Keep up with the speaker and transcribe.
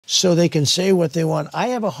so they can say what they want. I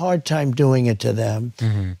have a hard time doing it to them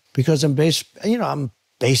because I'm I'm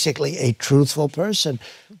basically a truthful person.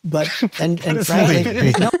 But and frankly, did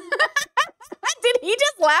he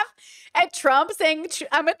just laugh at Trump saying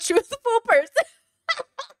I'm a truthful person?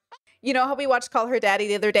 You know how we watched Call Her Daddy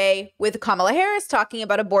the other day with Kamala Harris talking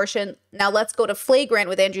about abortion? Now let's go to Flagrant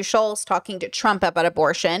with Andrew Schulz talking to Trump about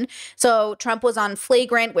abortion. So Trump was on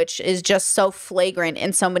Flagrant, which is just so flagrant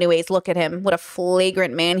in so many ways. Look at him. What a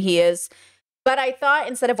flagrant man he is. But I thought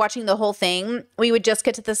instead of watching the whole thing, we would just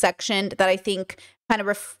get to the section that I think kind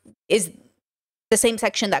of is the same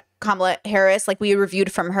section that Kamala Harris, like we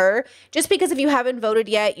reviewed from her, just because if you haven't voted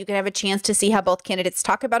yet, you can have a chance to see how both candidates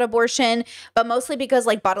talk about abortion, but mostly because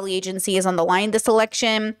like bodily agency is on the line this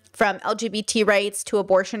election, from LGBT rights to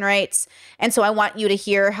abortion rights. And so I want you to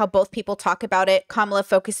hear how both people talk about it. Kamala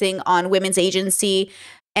focusing on women's agency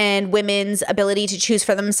and women's ability to choose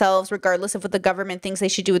for themselves, regardless of what the government thinks they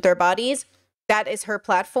should do with their bodies. That is her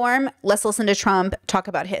platform. Let's listen to Trump talk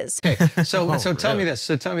about his. Okay, so tell me this.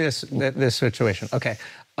 So tell me this situation. Okay,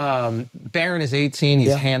 Barron is 18.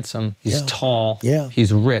 He's handsome. He's tall. Yeah.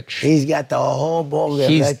 He's rich. He's got the whole ball.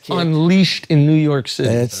 He's unleashed in New York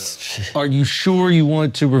City. Are you sure you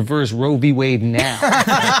want to reverse Roe v. Wade now?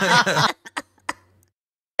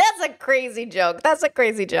 That's a crazy joke. That's a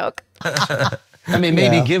crazy joke. I mean,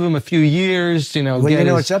 maybe give him a few years. Well,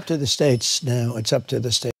 it's up to the states now. It's up to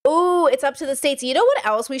the states. Ooh, it's up to the states. You know what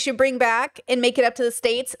else we should bring back and make it up to the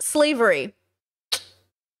states? Slavery.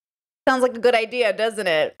 Sounds like a good idea, doesn't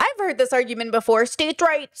it? I've heard this argument before. States'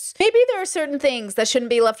 rights. Maybe there are certain things that shouldn't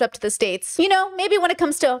be left up to the states. You know, maybe when it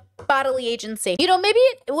comes to bodily agency. You know, maybe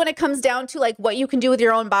when it comes down to like what you can do with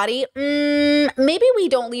your own body, maybe we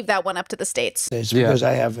don't leave that one up to the states. Because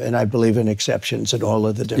I believe in exceptions and all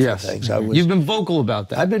of the different things. You've been vocal about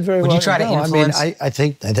that. I've been very Would you try to influence? I mean, I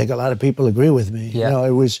think a lot of people agree with me. Yeah. You know,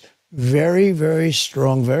 it was very, very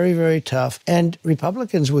strong, very, very tough. And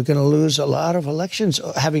Republicans were going to lose a lot of elections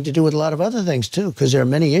having to do with a lot of other things, too, because there are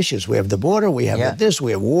many issues. We have the border, we have this,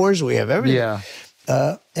 we have wars, we have everything.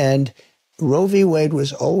 Yeah. And Roe v. Wade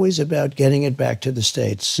was always about getting it back to the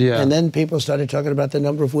states. Yeah. And then people started talking about the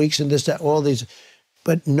number of weeks and this, that, all these.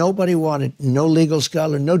 But nobody wanted, no legal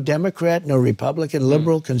scholar, no Democrat, no Republican,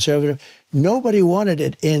 liberal, conservative. Nobody wanted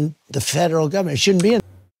it in the federal government. It shouldn't be in.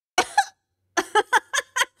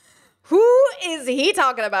 Who is he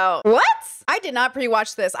talking about? What? I did not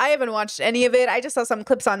pre-watch this. I haven't watched any of it. I just saw some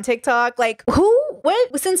clips on TikTok. Like, who?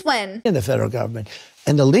 What? Since when? In the federal government.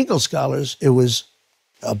 And the legal scholars, it was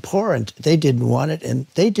abhorrent. They didn't want it, and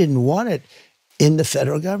they didn't want it in the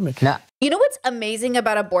federal government. Nah. You know what's amazing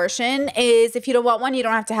about abortion is if you don't want one, you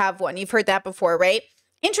don't have to have one. You've heard that before, right?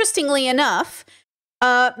 Interestingly enough,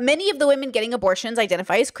 many of the women getting abortions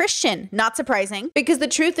identify as Christian. Not surprising, because the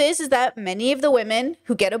truth is that many of the women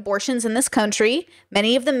who get abortions in this country,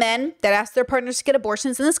 many of the men that ask their partners to get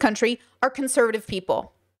abortions in this country are conservative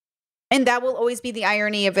people. And that will always be the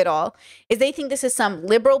irony of it all, is they think this is some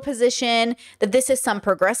liberal position, that this is some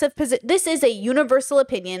progressive position. This is a universal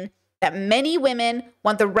opinion that many women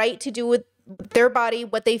want the right to do with their body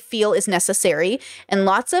what they feel is necessary. And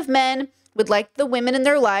lots of men would like the women in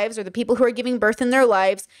their lives or the people who are giving birth in their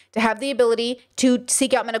lives to have the ability to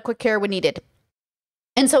seek out medical care when needed.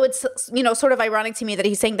 And so it's, you know, sort of ironic to me that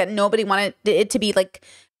he's saying that nobody wanted it to be like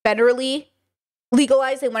federally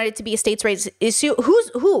legalized. They wanted it to be a states' rights issue.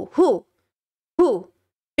 Who?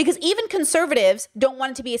 Because even conservatives don't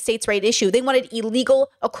want it to be a states' right issue. They want it illegal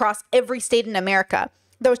across every state in America.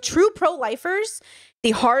 The true pro-lifers,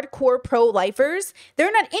 the hardcore pro-lifers,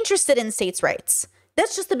 they're not interested in states' rights.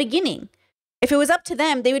 That's just the beginning. If it was up to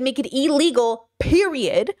them, they would make it illegal,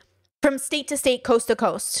 period, from state to state, coast to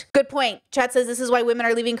coast. Good point. Chat says this is why women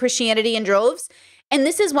are leaving Christianity in droves. And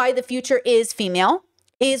this is why the future is female,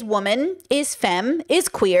 is woman, is femme, is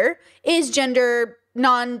queer, is gender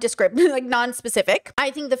non-descript, like non-specific.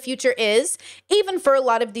 I think the future is, even for a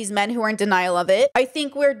lot of these men who are in denial of it, I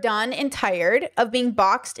think we're done and tired of being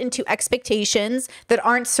boxed into expectations that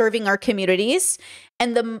aren't serving our communities.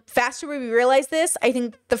 And the faster we realize this, I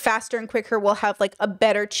think the faster and quicker we'll have like a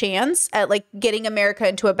better chance at like getting America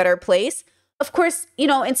into a better place. Of course, you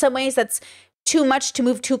know, in some ways that's too much to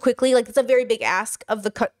move too quickly. Like it's a very big ask of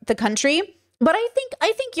the country. But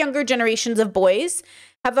I think younger generations of boys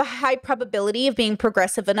have a high probability of being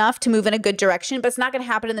progressive enough to move in a good direction, but it's not going to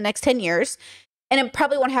happen in the next 10 years. And it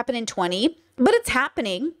probably won't happen in 20, but it's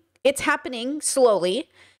happening. It's happening slowly.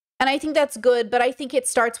 And I think that's good. But I think it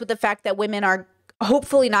starts with the fact that women are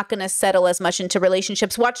hopefully not going to settle as much into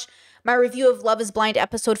relationships. Watch my review of Love is Blind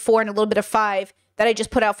episode 4 and a little bit of 5 that I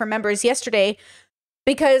just put out for members yesterday,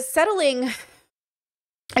 because settling,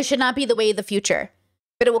 it should not be the way of the future.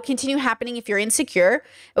 but it will continue happening if you're insecure.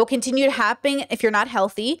 It will continue to happen if you're not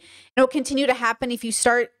healthy. It will continue to happen if you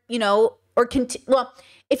start,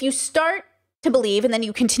 if you start to believe and then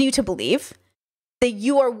you continue to believe that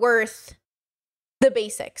you are worth the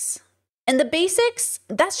basics. And the basics,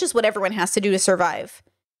 that's just what everyone has to do to survive.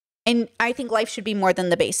 And I think life should be more than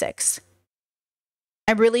the basics.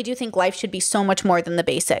 I really do think life should be so much more than the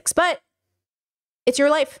basics. But it's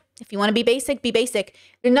your life. If you want to be basic, be basic.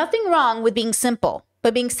 There's nothing wrong with being simple.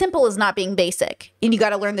 But being simple is not being basic. And you got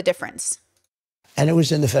to learn the difference. And it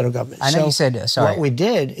was in the federal government. I know you said, sorry. What we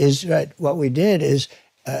did is,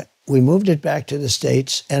 we moved it back to the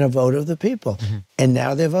states and a vote of the people. And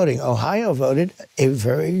now they're voting. Ohio voted a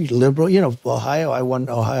very liberal, Ohio, I won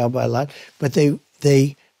Ohio by a lot, but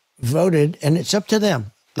they voted, and it's up to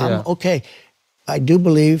them. Yeah. Okay, I do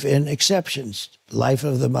believe in exceptions, life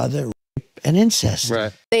of the mother, rape, and incest.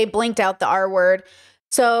 Right. They blinked out the R word.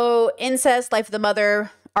 So incest, life of the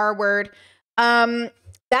mother, R word.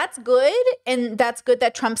 That's good. And that's good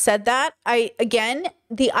that Trump said that. Again,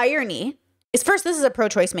 the irony is, first, this is a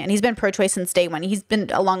pro-choice man. He's been pro-choice since day one. He's been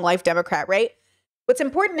a long life Democrat, right? What's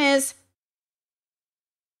important is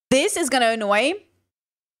this is going to annoy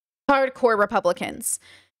hardcore Republicans.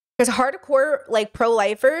 Because hardcore, like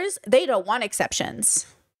pro-lifers, they don't want exceptions.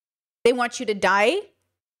 They want you to die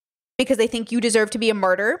because they think you deserve to be a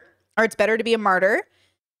martyr, or it's better to be a martyr.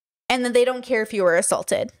 And then they don't care if you were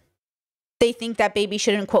assaulted. They think that baby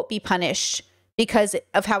shouldn't, quote, be punished because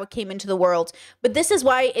of how it came into the world. But this is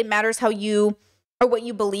why it matters how you, or what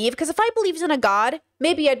you believe. Because if I believed in a God,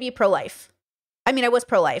 maybe I'd be pro-life. I mean, I was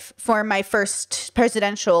pro-life for my first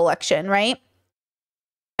presidential election, right?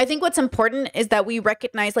 I think what's important is that we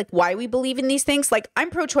recognize like why we believe in these things. Like, I'm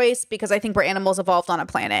pro-choice because I think we're animals evolved on a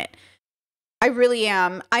planet. I really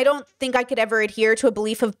am. I don't think I could ever adhere to a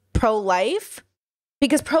belief of pro-life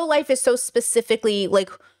because pro-life is so specifically like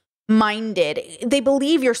minded. They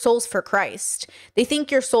believe your soul's for Christ. They think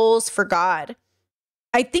your soul's for God.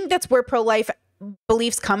 I think that's where pro-life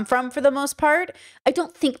beliefs come from for the most part. I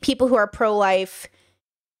don't think people who are pro-life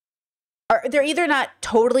they're either not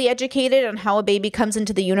totally educated on how a baby comes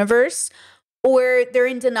into the universe, or they're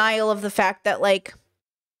in denial of the fact that, like,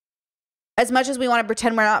 as much as we want to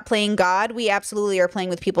pretend we're not playing God, we absolutely are playing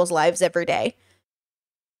with people's lives every day.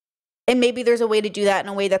 And maybe there's a way to do that in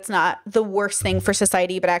a way that's not the worst thing for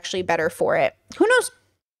society, but actually better for it. Who knows?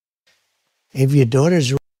 If your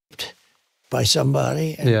daughter's raped by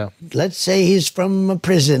somebody, and let's say he's from a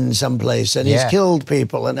prison someplace and he's killed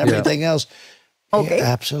people and everything else, okay,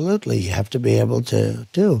 absolutely, you have to be able to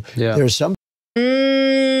do. Yeah. There's some.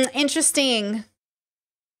 Interesting.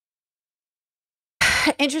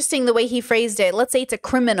 Interesting the way he phrased it. Let's say it's a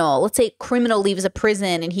criminal. Let's say a criminal leaves a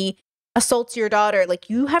prison and he assaults your daughter. Like,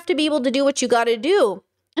 you have to be able to do what you got to do.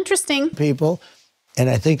 Interesting. People, and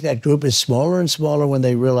I think that group is smaller and smaller when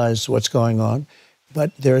they realize what's going on.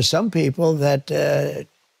 But there are some people that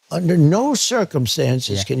under no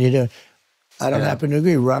circumstances can you do it. I don't happen to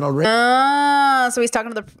agree. Ronald Reagan. So he's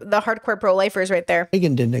talking to the hardcore pro-lifers right there.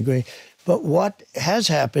 Reagan didn't agree. But what has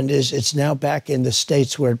happened is it's now back in the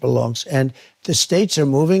states where it belongs. And the states are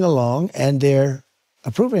moving along and they're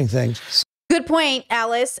approving things. Good point,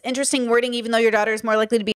 Alice. Interesting wording, even though your daughter is more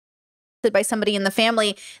likely to be by somebody in the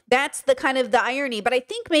family. That's the kind of the irony. But I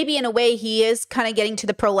think maybe in a way he is kind of getting to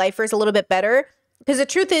the pro-lifers a little bit better. Because the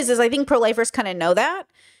truth is I think pro-lifers kind of know that.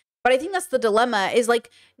 But I think that's the dilemma is,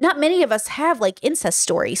 like, not many of us have, like, incest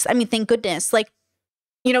stories. I mean, thank goodness. Like,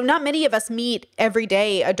 you know, not many of us meet every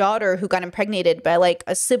day a daughter who got impregnated by, like,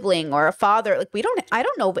 a sibling or a father. Like, I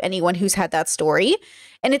don't know of anyone who's had that story.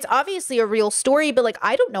 And it's obviously a real story, but, like,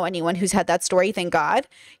 I don't know anyone who's had that story, thank God.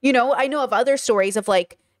 You know, I know of other stories of,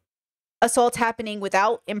 like, assaults happening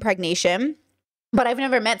without impregnation. But I've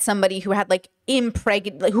never met somebody who had, like,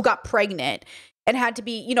 who got pregnant and had to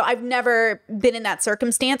be, you know, I've never been in that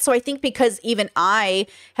circumstance. So I think because even I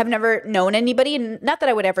have never known anybody, and not that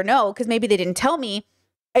I would ever know, because maybe they didn't tell me,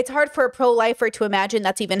 it's hard for a pro-lifer to imagine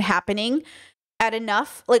that's even happening at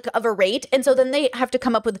enough, like, of a rate. And so then they have to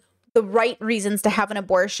come up with the right reasons to have an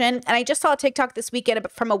abortion. And I just saw a TikTok this weekend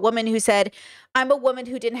from a woman who said, I'm a woman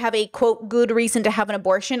who didn't have a, quote, good reason to have an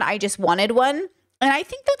abortion. I just wanted one. And I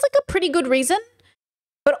think that's, like, a pretty good reason.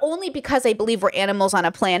 But only because I believe we're animals on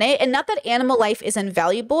a planet. And not that animal life isn't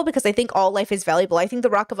valuable, because I think all life is valuable. I think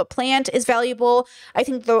the rock of a plant is valuable. I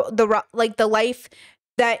think the life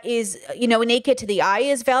that is, you know, naked to the eye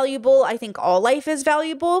is valuable. I think all life is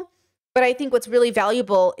valuable. But I think what's really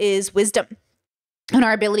valuable is wisdom and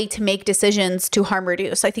our ability to make decisions to harm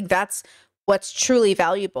reduce. I think that's what's truly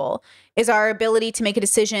valuable, is our ability to make a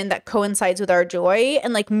decision that coincides with our joy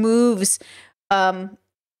and, like, moves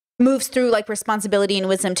moves through like responsibility and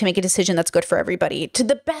wisdom to make a decision that's good for everybody to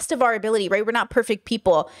the best of our ability, right? We're not perfect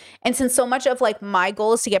people. And since so much of like my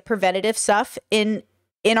goal is to get preventative stuff in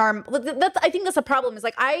our, I think that's a problem, is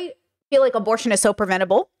like, I feel like abortion is so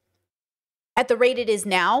preventable. At the rate it is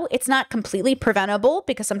now, it's not completely preventable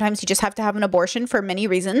because sometimes you just have to have an abortion for many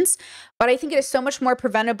reasons. But I think it is so much more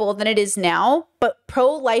preventable than it is now. But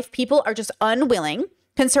pro-life people are just unwilling.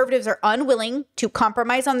 Conservatives are unwilling to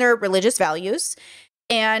compromise on their religious values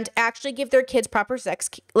and actually give their kids proper sex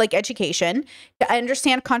like education, to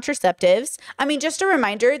understand contraceptives. I mean, just a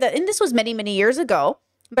reminder that, and this was many, many years ago,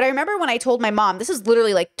 but I remember when I told my mom, this is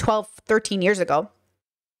literally like 12, 13 years ago,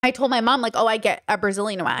 I told my mom like, oh, I get a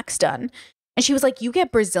Brazilian wax done. And she was like, you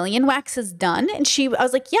get Brazilian waxes done? And I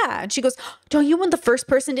was like, yeah. And she goes, don't you want the first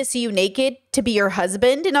person to see you naked to be your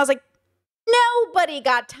husband? And I was like, nobody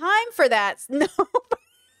got time for that. No.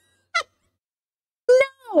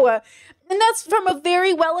 No. And that's from a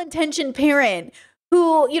very well-intentioned parent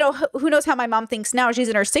who, you know, who knows how my mom thinks now. She's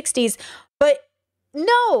in her 60s. But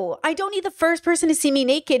no, I don't need the first person to see me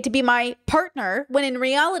naked to be my partner, when in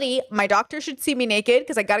reality, my doctor should see me naked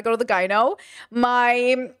because I got to go to the gyno.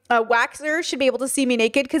 My waxer should be able to see me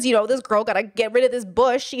naked because, you know, this girl got to get rid of this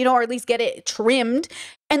bush, you know, or at least get it trimmed.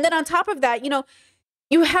 And then on top of that, you know,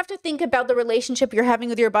 you have to think about the relationship you're having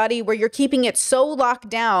with your body where you're keeping it so locked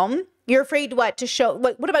down. You're afraid what to show.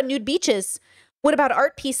 What about nude beaches? What about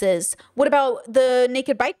art pieces? What about the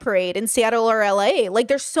naked bike parade in Seattle or LA? Like,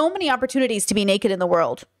 there's so many opportunities to be naked in the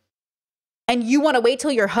world. And you want to wait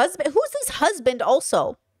till your husband? Who's this husband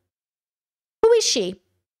also? Who is she?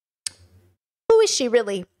 Who is she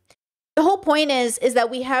really? The whole point is that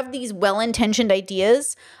we have these well-intentioned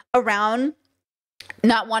ideas around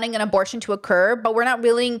not wanting an abortion to occur, but we're not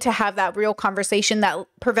willing to have that real conversation that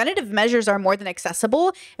preventative measures are more than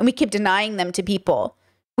accessible, and we keep denying them to people.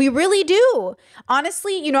 We really do.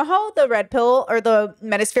 Honestly, you know how the red pill or the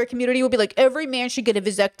manosphere community will be like, every man should get a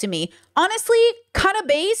vasectomy. Honestly, kind of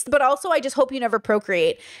based, but also I just hope you never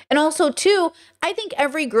procreate. And also, too, I think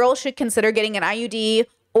every girl should consider getting an IUD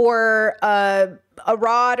or a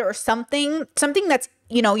rod or something that's,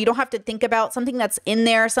 you know, you don't have to think about, something that's in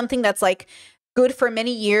there, something that's like good for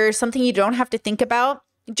many years, something you don't have to think about,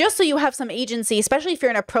 just so you have some agency, especially if you're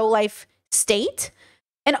in a pro-life state.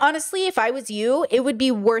 And honestly, if I was you, it would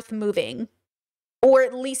be worth moving, or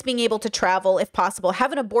at least being able to travel if possible.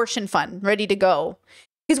 Have an abortion fund ready to go.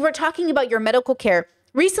 Because we're talking about your medical care.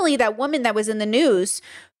 Recently, that woman that was in the news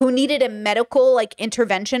who needed a medical like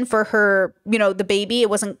intervention for her, you know, the baby, it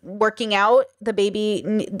wasn't working out. The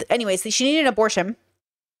baby, anyways, she needed an abortion.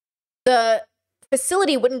 The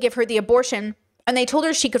facility wouldn't give her the abortion, and they told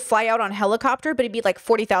her she could fly out on helicopter, but it'd be like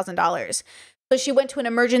 $40,000. So she went to an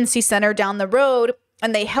emergency center down the road,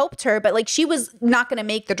 and they helped her, but like she was not going to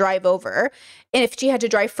make the drive over. And if she had to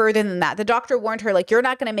drive further than that, the doctor warned her, like, you're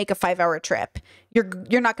not going to make a 5-hour trip.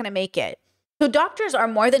 You're not going to make it. So doctors are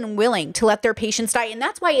more than willing to let their patients die. And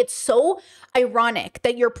that's why it's so ironic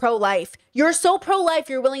that you're pro-life. You're so pro-life,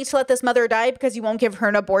 you're willing to let this mother die because you won't give her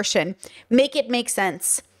an abortion. Make it make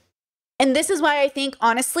sense. And this is why I think,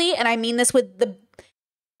 honestly, and I mean this with the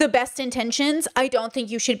best intentions, I don't think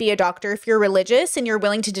you should be a doctor if you're religious and you're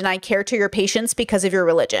willing to deny care to your patients because of your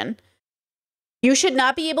religion. You should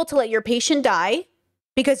not be able to let your patient die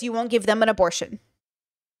because you won't give them an abortion.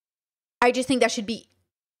 I just think that should be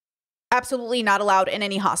absolutely not allowed in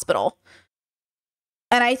any hospital.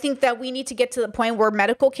 And I think that we need to get to the point where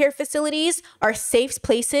medical care facilities are safe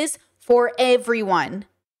places for everyone.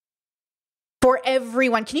 For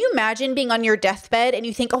everyone. Can you imagine being on your deathbed and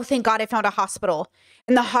you think, oh, thank God I found a hospital.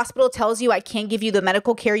 And the hospital tells you I can't give you the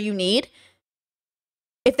medical care you need?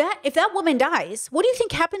 If that woman dies, what do you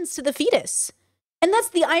think happens to the fetus? And that's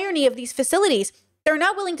the irony of these facilities. They're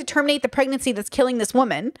not willing to terminate the pregnancy that's killing this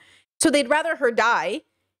woman. So they'd rather her die.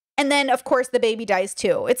 And then, of course, the baby dies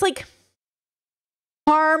too. It's like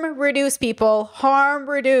harm, reduce, people. Harm,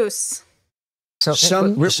 reduce. So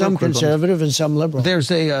some conservative and some liberal. There's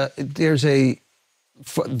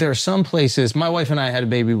some places. My wife and I had a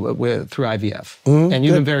baby through IVF, and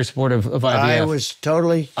you've been very supportive of IVF. I was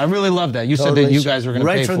totally. I really love that. You said that you guys were going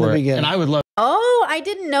to pay for it, and I would love. Oh, I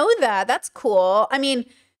didn't know that. That's cool. I mean,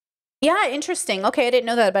 yeah, interesting. Okay, I didn't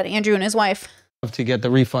know that about Andrew and his wife. To get the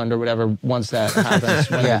refund or whatever once that happens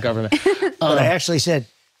from the government. But I actually said,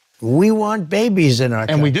 we want babies in our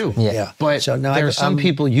country. And we do. Yeah. But so there are some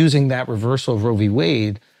people using that reversal of Roe v.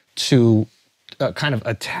 Wade to kind of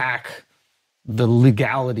attack the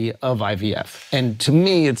legality of IVF. And to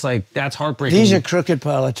me, it's like, that's heartbreaking. These are crooked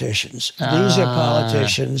politicians. These are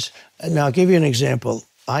politicians. Now, I'll give you an example.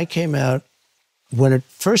 I came out, when it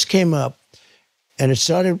first came up, And it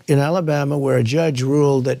started in Alabama, where a judge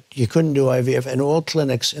ruled that you couldn't do IVF, and all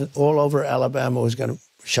clinics all over Alabama was going to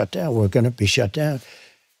shut down, were going to be shut down.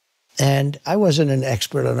 And I wasn't an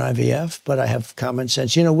expert on IVF, but I have common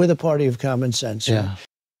sense. You know, we're the party of common sense. Yeah.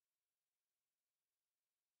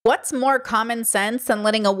 What's more common sense than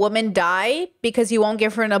letting a woman die because you won't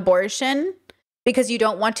give her an abortion because you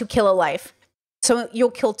don't want to kill a life? So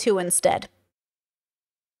you'll kill two instead.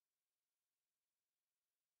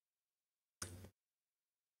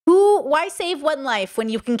 Why save one life when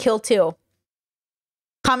you can kill two?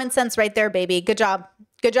 Common sense right there, baby. Good job.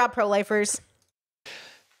 Good job, pro-lifers.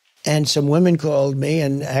 And some women called me,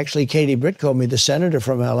 and actually Katie Britt called me, the senator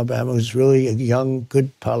from Alabama, who's really a young,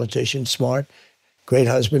 good politician, smart, great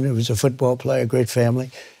husband, who was a football player, great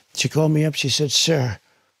family. She called me up. She said, "Sir,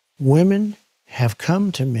 women have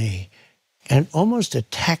come to me and almost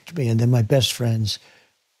attacked me, and they're my best friends,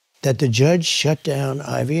 that the judge shut down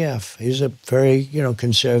IVF." He's a very,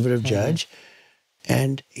 conservative judge.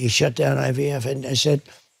 And he shut down IVF. And I said,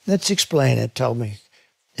 "Let's explain it." Told me.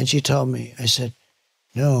 And she told me, I said,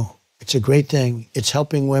 "No, it's a great thing. It's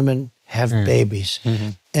helping women have babies."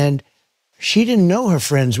 And she didn't know her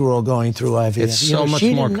friends were all going through IVF. It's so much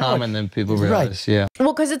more common than people realize. Right. Yeah.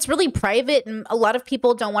 Well, because it's really private, and a lot of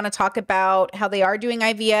people don't want to talk about how they are doing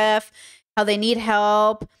IVF, how they need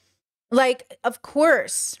help. Like, of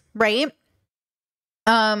course, right?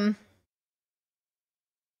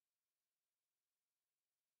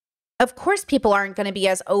 Of course, people aren't going to be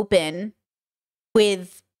as open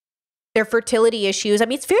with their fertility issues. I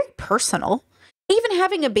mean, it's very personal. Even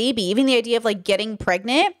having a baby, even the idea of like getting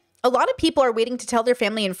pregnant, a lot of people are waiting to tell their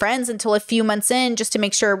family and friends until a few months in, just to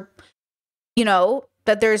make sure,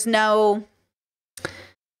 that there's no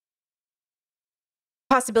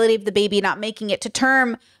possibility of the baby not making it to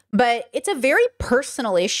term. But it's a very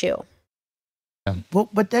personal issue. Well,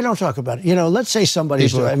 but they don't talk about it. Let's say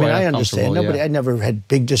somebody's doing, I mean, I understand. I never had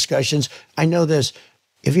big discussions. I know this.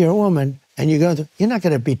 If you're a woman and you're going through, you're not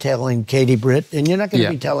going to be telling Katie Britt, and you're not going to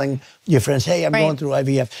be telling your friends, "Hey, I'm going through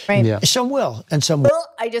IVF." Right. Yeah. Some will, and some will.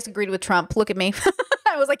 I just agreed with Trump. Look at me.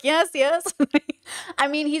 I was like, yes. I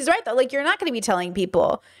mean, he's right, though. Like, you're not going to be telling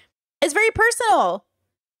people. It's very personal,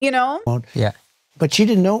 Yeah. But she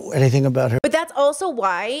didn't know anything about her. But that's also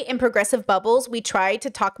why in progressive bubbles, we try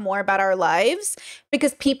to talk more about our lives,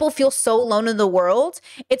 because people feel so alone in the world.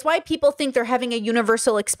 It's why people think they're having a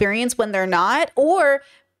universal experience when they're not, or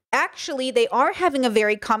actually they are having a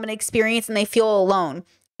very common experience and they feel alone.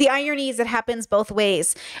 The irony is it happens both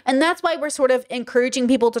ways. And that's why we're sort of encouraging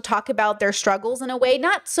people to talk about their struggles in a way,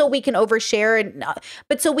 not so we can overshare,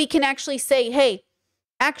 but so we can actually say, hey,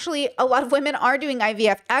 actually, a lot of women are doing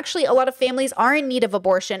IVF. Actually, a lot of families are in need of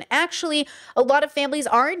abortion. Actually, a lot of families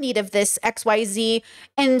are in need of this XYZ.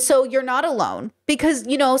 And so you're not alone, because,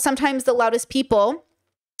 sometimes the loudest people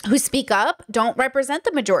who speak up don't represent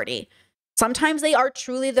the majority. Sometimes they are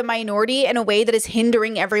truly the minority in a way that is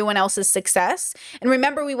hindering everyone else's success. And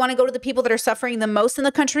remember, we want to go to the people that are suffering the most in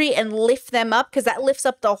the country and lift them up, because that lifts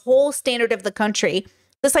up the whole standard of the country.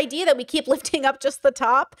 This idea that we keep lifting up just the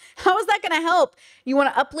top, how is that going to help? You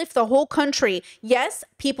want to uplift the whole country. Yes,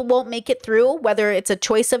 people won't make it through, whether it's a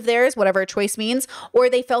choice of theirs, whatever a choice means,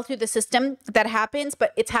 or they fell through the system. That happens,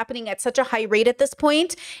 but it's happening at such a high rate at this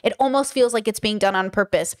point, it almost feels like it's being done on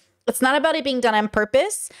purpose. It's not about it being done on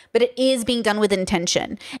purpose, but it is being done with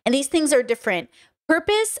intention. And these things are different.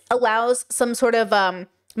 Purpose allows some sort of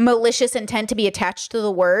malicious intent to be attached to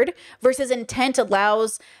the word, versus intent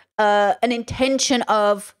allows an intention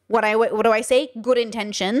of what do I say? Good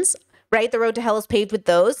intentions, right? The road to hell is paved with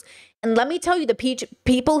those. And let me tell you, the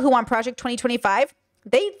people who on Project 2025,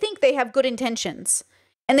 they think they have good intentions,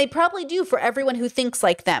 and they probably do for everyone who thinks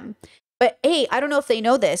like them. But hey, I don't know if they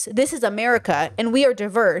know this. This is America, and we are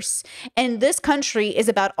diverse. And this country is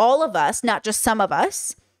about all of us, not just some of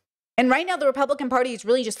us. And right now, the Republican Party is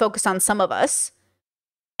really just focused on some of us.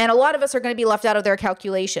 And a lot of us are going to be left out of their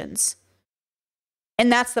calculations.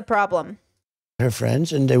 And that's the problem. Her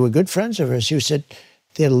friends, and they were good friends of hers, who said,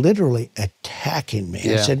 "They're literally attacking me."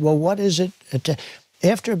 Yeah. I said, "Well, what is it?"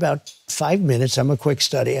 After about 5 minutes, I'm a quick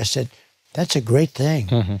study, I said, "That's a great thing."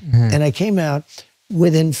 And I came out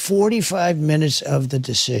within 45 minutes of the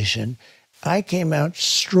decision. I came out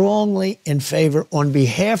strongly in favor on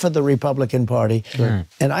behalf of the Republican Party.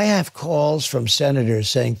 And I have calls from senators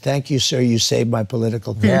saying, "Thank you, sir, you saved my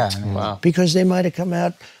political career." Yeah, wow. Because they might have come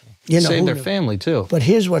out, save their family too. But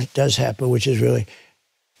here's what does happen, which is really,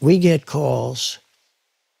 we get calls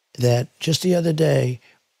that just the other day,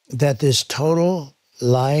 that this total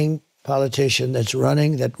lying politician that's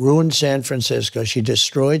running, that ruined San Francisco, she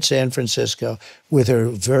destroyed San Francisco with her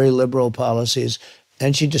very liberal policies,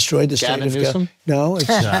 And she destroyed the Gavin state of Newsom? No, it's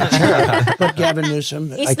not. But Gavin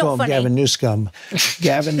Newsom. He's I not call him funny. Gavin Newscum.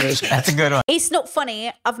 Gavin Newsom. That's a good one. It's not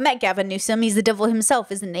funny. I've met Gavin Newsom. He's the devil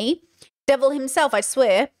himself, isn't he? Devil himself, I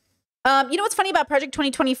swear. You know what's funny about Project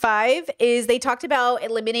 2025 is they talked about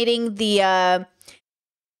eliminating the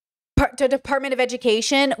Department of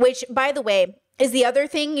Education, which, by the way, is the other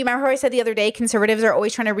thing. You remember how I said the other day, conservatives are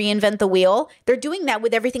always trying to reinvent the wheel? They're doing that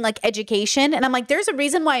with everything like education. And I'm like, there's a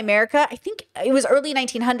reason why America, I think it was early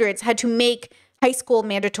 1900s, had to make high school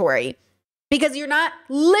mandatory. Because you're not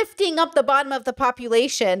lifting up the bottom of the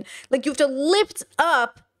population. Like, you have to lift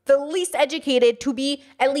up the least educated to be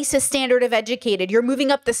at least a standard of educated. You're moving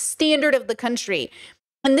up the standard of the country.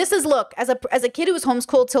 And this is, look, as a kid who was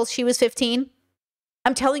homeschooled till she was 15,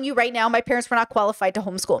 I'm telling you right now, my parents were not qualified to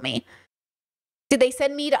homeschool me. Did they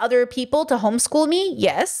send me to other people to homeschool me?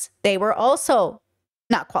 Yes, they were also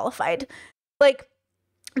not qualified. Like,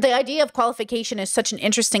 the idea of qualification is such an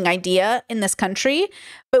interesting idea in this country,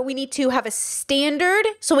 but we need to have a standard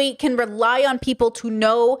so we can rely on people to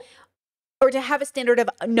know, or to have a standard of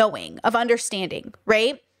knowing, of understanding,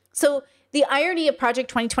 right? So the irony of Project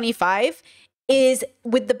 2025 is,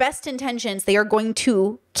 with the best intentions, they are going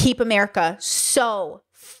to keep America so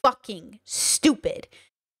fucking stupid.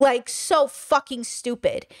 Like, so fucking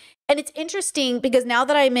stupid. And it's interesting because now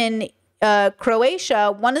that I'm in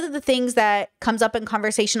Croatia, one of the things that comes up in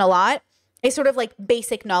conversation a lot is sort of like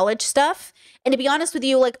basic knowledge stuff. And to be honest with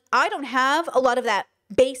you, like, I don't have a lot of that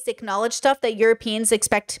basic knowledge stuff that Europeans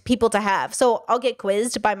expect people to have. So I'll get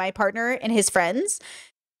quizzed by my partner and his friends.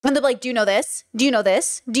 And they're like, do you know this? Do you know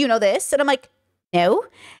this? Do you know this? And I'm like, no.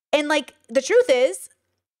 And like, the truth is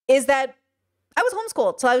that I was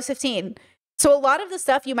homeschooled till I was 15. So a lot of the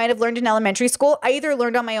stuff you might have learned in elementary school, I either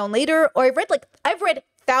learned on my own later, or I've read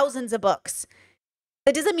thousands of books.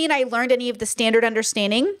 That doesn't mean I learned any of the standard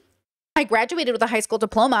understanding. I graduated with a high school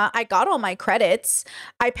diploma. I got all my credits.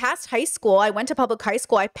 I passed high school. I went to public high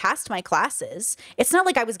school. I passed my classes. It's not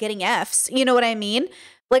like I was getting Fs. You know what I mean?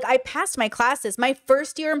 Like, I passed my classes. My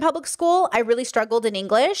first year in public school, I really struggled in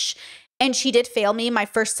English. And she did fail me my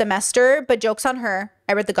first semester, but joke's on her.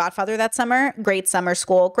 I read The Godfather that summer. Great summer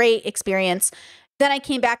school, great experience. Then I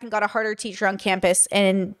came back and got a harder teacher on campus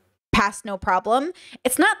and passed no problem.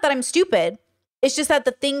 It's not that I'm stupid. It's just that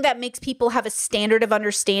the thing that makes people have a standard of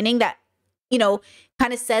understanding that, you know,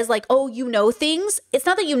 kind of says like, oh, you know things. It's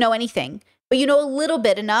not that you know anything, but you know a little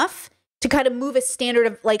bit enough to kind of move a standard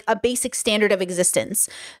of, like, a basic standard of existence.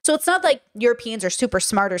 So it's not like Europeans are super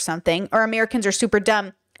smart or something, or Americans are super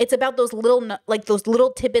dumb. It's about those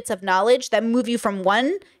little tidbits of knowledge that move you from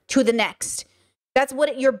one to the next. That's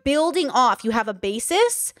what you're building off. You have a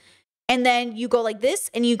basis, and then you go like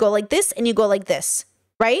this, and you go like this, and you go like this,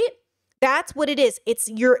 right? That's what it is. It's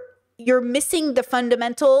you're missing the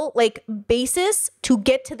fundamental, like, basis to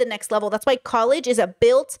get to the next level. That's why college is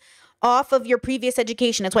built off of your previous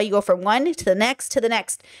education. That's why you go from one to the next to the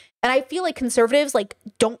next. And I feel like conservatives, like,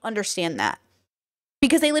 don't understand that,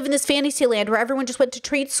 because they live in this fantasy land where everyone just went to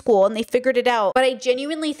trade school and they figured it out. But I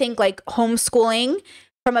genuinely think, like, homeschooling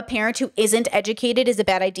from a parent who isn't educated is a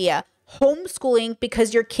bad idea. Homeschooling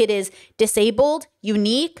because your kid is disabled,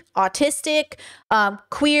 unique, autistic,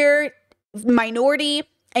 queer, minority,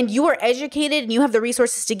 and you are educated and you have the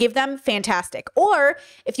resources to give them, fantastic. Or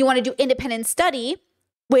if you want to do independent study,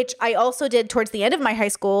 which I also did towards the end of my high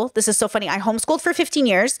school. This is so funny. I homeschooled for 15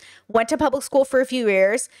 years, went to public school for a few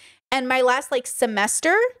years, and my last, like,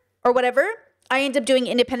 semester or whatever, I ended up doing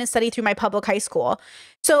independent study through my public high school.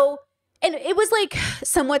 So, and it was like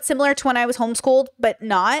somewhat similar to when I was homeschooled, but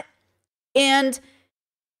not. And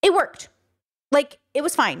it worked. Like, it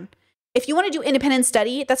was fine. If you want to do independent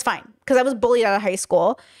study, that's fine. Because I was bullied out of high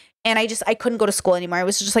school and I couldn't go to school anymore. It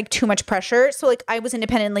was just like too much pressure. So, like, I was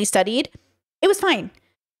independently studied. It was fine.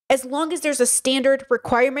 As long as there's a standard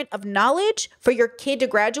requirement of knowledge for your kid to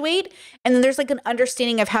graduate, and then there's like an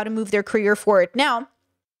understanding of how to move their career forward. Now,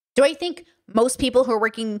 do I think most people who are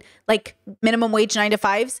working like minimum wage 9 to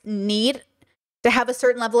 5s need to have a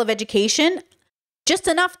certain level of education? Just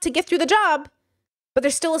enough to get through the job, but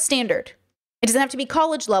there's still a standard. It doesn't have to be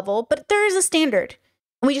college level, but there is a standard.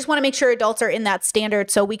 And we just want to make sure adults are in that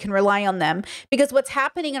standard so we can rely on them. Because what's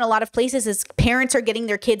happening in a lot of places is parents are getting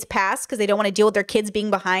their kids passed because they don't want to deal with their kids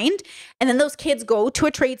being behind. And then those kids go to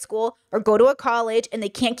a trade school or go to a college and they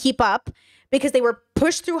can't keep up because they were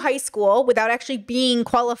pushed through high school without actually being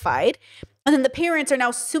qualified. And then the parents are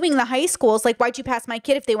now suing the high schools, like, why'd you pass my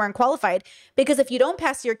kid if they weren't qualified? Because if you don't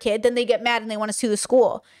pass your kid, then they get mad and they want to sue the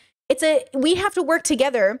school. We have to work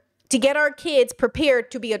together to get our kids prepared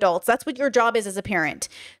to be adults. That's what your job is as a parent.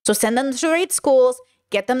 So send them to the right schools,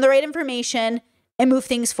 get them the right information, and move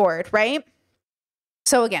things forward, right?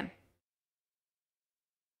 So again,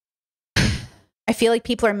 I feel like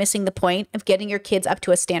people are missing the point of getting your kids up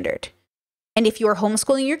to a standard. And if you are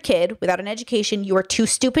homeschooling your kid without an education, you are too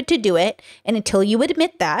stupid to do it. And until you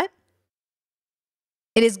admit that,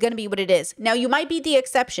 it is going to be what it is. Now, you might be the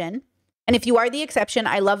exception. And if you are the exception,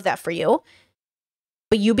 I love that for you.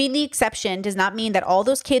 But you being the exception does not mean that all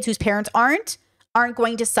those kids whose parents aren't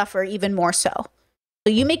going to suffer even more so.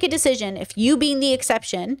 So you make a decision if you being the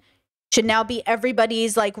exception should now be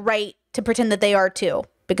everybody's like right to pretend that they are too,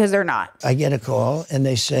 because they're not. I get a call and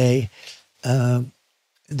they say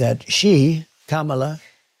that she, Kamala,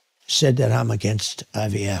 said that I'm against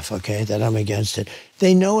IVF, okay, that I'm against it.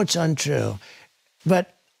 They know it's untrue.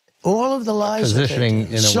 But all of the lies, positioning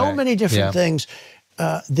in a so way. many different things.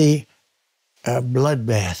 The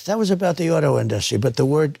bloodbath, that was about the auto industry, but the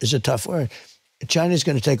word is a tough word. China's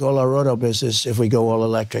going to take all our auto business if we go all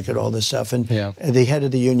electric and all this stuff. And the head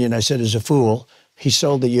of the union, I said, is a fool. He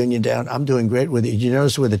sold the union down. I'm doing great with it. You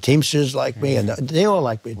notice where the Teamsters like me, and they all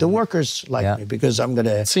like me. The workers like me because I'm going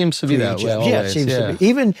to. Seems to be that way. Yeah, it seems to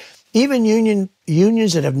be. Even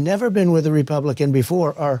unions that have never been with a Republican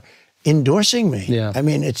before are endorsing me. Yeah. I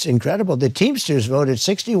mean, it's incredible. The Teamsters voted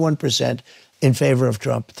 61% in favor of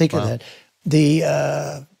Trump. Think of that.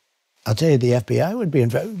 I'll tell you, the FBI would be in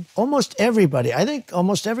favor. Almost everybody. I think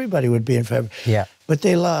almost everybody would be in favor. Yeah. But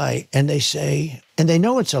they lie, and they say, and they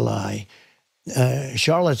know it's a lie.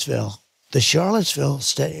 Charlottesville. The Charlottesville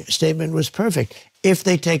statement was perfect. If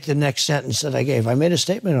they take the next sentence that I gave, I made a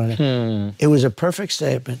statement on it. It was a perfect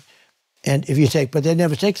statement. And if you take, but they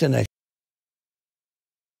never take the next.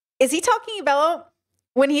 Is he talking about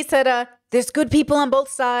when he said, there's good people on both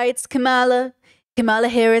sides, Kamala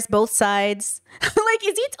Harris, both sides? Like, what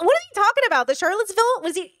is he talking about? The Charlottesville?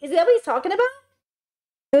 Is that what he's talking about?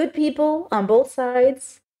 Good people on both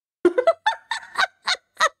sides.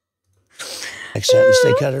 Next sentence,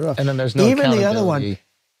 they cut it off. And then there's no even the other one,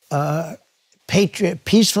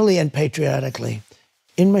 peacefully and patriotically.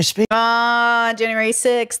 In my speech. January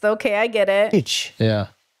 6th. Okay, I get it. Yeah.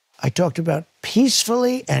 I talked about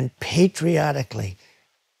peacefully and patriotically.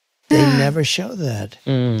 They never show that.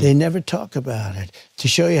 They never talk about it. To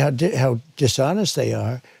show you how dishonest they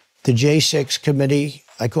are, the J6 committee,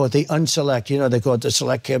 I call it the unselect. You know, they call it the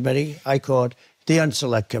select committee. I call it the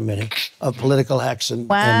unselect committee of political hacks and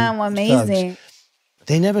wow, amazing. Thugs.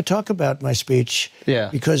 They never talk about my speech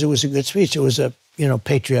because it was a good speech. It was a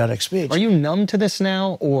patriotic speech. Are you numb to this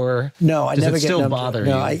now, or no? I never get still numb bother to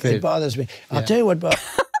it. No, you? it bothers me. I'll tell you what bothers.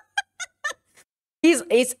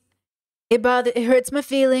 It hurts my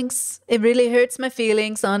feelings. It really hurts my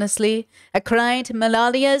feelings, honestly. I cry into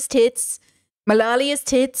Malalia's tits. Malalia's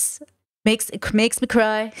tits makes me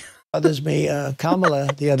cry. Bothers me. Kamala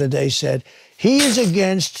the other day said he is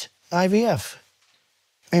against IVF,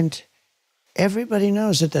 and everybody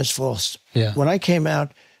knows that that's false. Yeah. When I came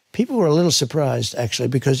out, people were a little surprised, actually,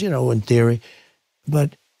 because, in theory,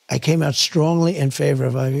 but I came out strongly in favor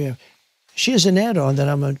of IVF. She has an add-on that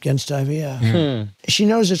I'm against IVF. She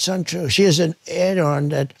knows it's untrue. She has an add-on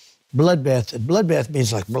that bloodbath. Bloodbath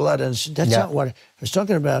means like blood, and that's not what I was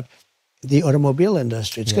talking about. The automobile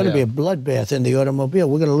industry. It's going to be a bloodbath in the automobile.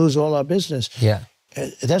 We're going to lose all our business. Yeah,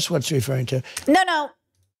 that's what it's referring to. No,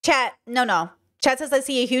 chat. No. Chat says, I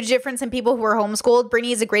see a huge difference in people who are homeschooled.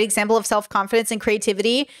 Brittany is a great example of self-confidence and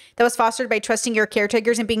creativity that was fostered by trusting your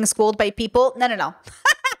caretakers and being schooled by people. No.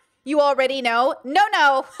 You already know.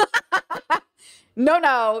 No.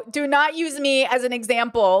 No. Do not use me as an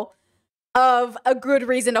example of a good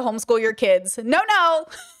reason to homeschool your kids. No.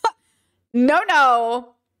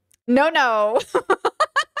 No.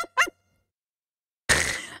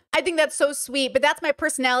 I think that's so sweet, but that's my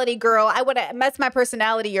personality, girl. That's my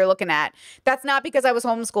personality you're looking at. That's not because I was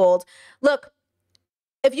homeschooled. Look,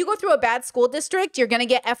 if you go through a bad school district, you're going to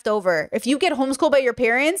get effed over. If you get homeschooled by your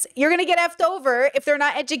parents, you're going to get effed over if they're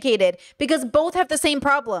not educated, because both have the same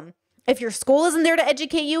problem. If your school isn't there to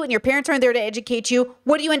educate you and your parents aren't there to educate you,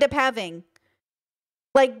 what do you end up having?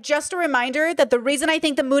 Like, just a reminder that the reason I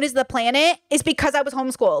think the moon is the planet is because I was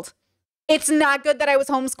homeschooled. It's not good that I was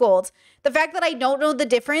homeschooled. The fact that I don't know the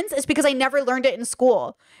difference is because I never learned it in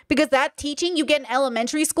school. Because that teaching you get in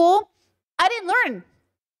elementary school, I didn't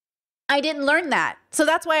learn that. So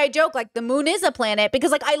that's why I joke, like, the moon is a planet,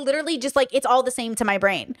 because like I literally just like, it's all the same to my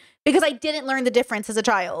brain because I didn't learn the difference as a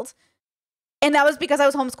child. And that was because I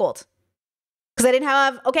was homeschooled. Because I didn't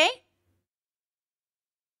have, okay?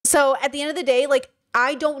 So at the end of the day, like,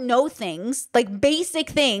 I don't know things, like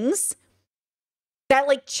basic things that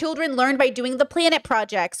like children learn by doing the planet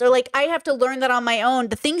projects, or like I have to learn that on my own.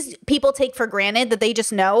 The things people take for granted that they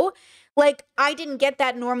just know, like I didn't get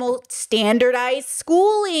that normal standardized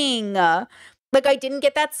schooling. Like, I didn't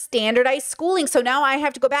get that standardized schooling. So now I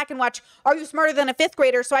have to go back and watch Are You Smarter Than a Fifth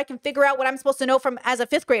Grader so I can figure out what I'm supposed to know from as a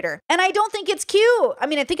fifth grader. And I don't think it's cute. I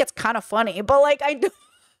mean, I think it's kind of funny, but like, I do.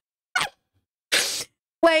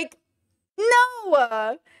 Like,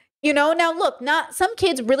 no. You know, now look, not some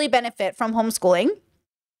kids really benefit from homeschooling.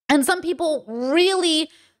 And some people really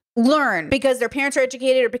learn because their parents are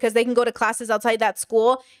educated or because they can go to classes outside that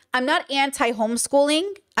school. I'm not anti-homeschooling.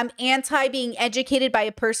 I'm anti being educated by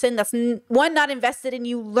a person that's, one, not invested in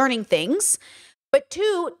you learning things, but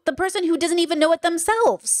two, the person who doesn't even know it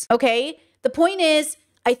themselves. Okay? The point is,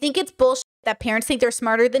 I think it's bullshit that parents think they're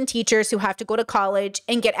smarter than teachers who have to go to college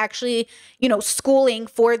and get actually, you know, schooling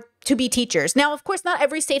to be teachers. Now, of course, not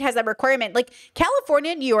every state has that requirement. Like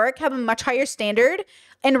California and New York have a much higher standard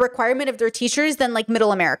and requirement of their teachers than like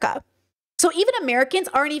middle America. So even Americans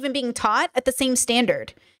aren't even being taught at the same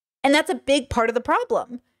standard. And that's a big part of the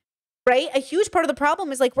problem, right? A huge part of the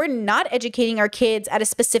problem is like, we're not educating our kids at a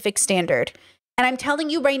specific standard. And I'm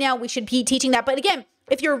telling you right now, we should be teaching that. But again,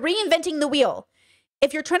 if you're reinventing the wheel,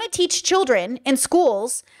 if you're trying to teach children in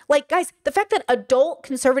schools, like guys, the fact that adult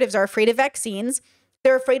conservatives are afraid of vaccines,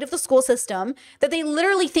 they're afraid of the school system, that they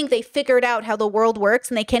literally think they figured out how the world works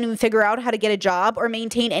and they can't even figure out how to get a job or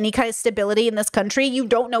maintain any kind of stability in this country. You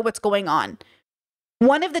don't know what's going on.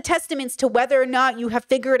 One of the testaments to whether or not you have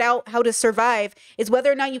figured out how to survive is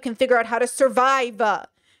whether or not you can figure out how to survive.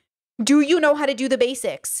 Do you know how to do the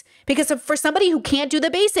basics? Because for somebody who can't do the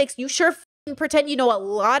basics, you sure pretend you know a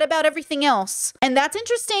lot about everything else. And that's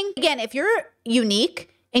interesting. Again, if you're unique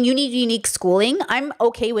and you need unique schooling, I'm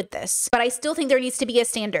okay with this. But I still think there needs to be a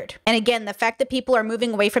standard. And again, the fact that people are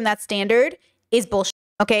moving away from that standard is bullshit.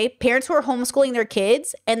 Okay? Parents who are homeschooling their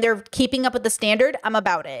kids and they're keeping up with the standard, I'm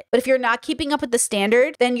about it. But if you're not keeping up with the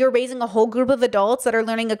standard, then you're raising a whole group of adults that are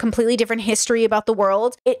learning a completely different history about the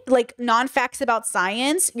world. Like non-facts about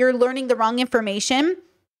science, you're learning the wrong information.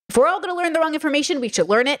 If we're all going to learn the wrong information, we should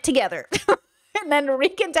learn it together and then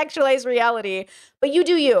recontextualize reality. But you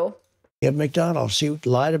do you. You have McDonald's. She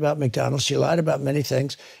lied about McDonald's. She lied about many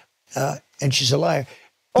things, and she's a liar.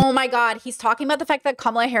 Oh my God. He's talking about the fact that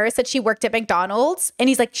Kamala Harris said she worked at McDonald's. And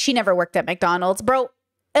he's like, she never worked at McDonald's. Bro,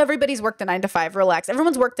 everybody's worked a 9 to 5. Relax.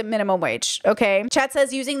 Everyone's worked at minimum wage. Okay. Chat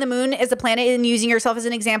says using the moon as a planet and using yourself as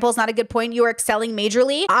an example is not a good point. You are excelling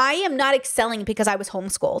majorly. I am not excelling because I was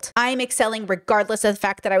homeschooled. I am excelling regardless of the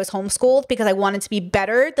fact that I was homeschooled because I wanted to be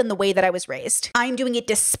better than the way that I was raised. I'm doing it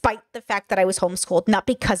despite the fact that I was homeschooled, not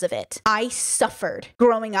because of it. I suffered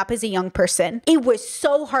growing up as a young person. It was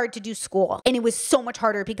so hard to do school and it was so much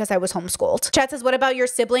harder because I was homeschooled. Chat says, what about your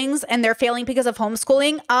siblings and they're failing because of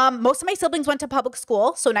homeschooling? Most of my siblings went to public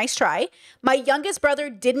school. So nice try. My youngest brother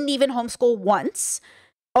didn't even homeschool once.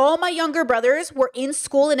 All my younger brothers were in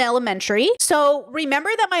school in elementary. So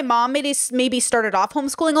remember that my mom maybe started off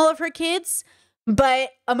homeschooling all of her kids,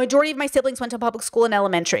 but a majority of my siblings went to public school in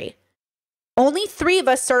elementary. Only 3 of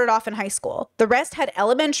us started off in high school. The rest had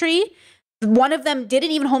elementary. One of them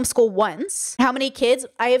didn't even homeschool once. How many kids?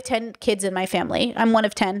 I have 10 kids in my family. I'm one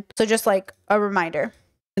of 10. So just like a reminder.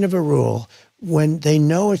 Of a rule, when they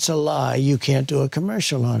know it's a lie, you can't do a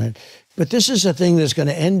commercial on it. But this is a thing that's going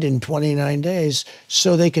to end in 29 days,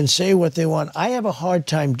 so they can say what they want. I have a hard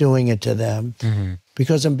time doing it to them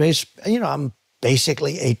because I'm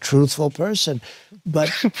basically a truthful person. But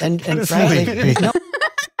and frankly, no.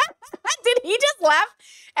 Did he just laugh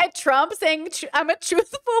at Trump saying I'm a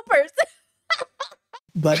truthful person?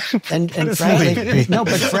 But frankly, no.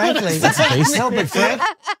 But frankly,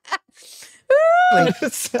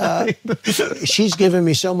 she's given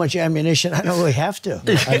me so much ammunition, I don't really have to.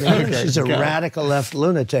 I mean, she's a radical left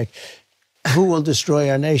lunatic who will destroy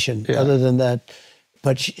our nation. Other than that,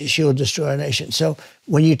 but she will destroy our nation. So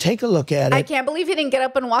when you take a look at it, I can't believe he didn't get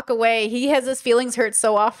up and walk away. He has his feelings hurt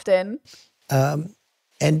so often.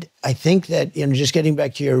 And I think that, just getting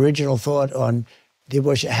back to your original thought on the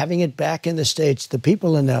abortion, having it back in the States, the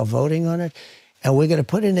people are now voting on it. And we're going to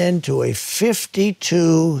put an end to a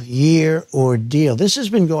 52-year ordeal. This has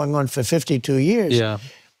been going on for 52 years. Yeah.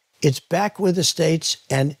 It's back with the states,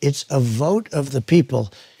 and it's a vote of the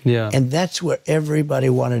people. Yeah. And that's where everybody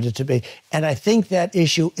wanted it to be. And I think that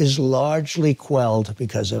issue is largely quelled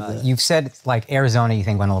because of that. You've said, like, Arizona, you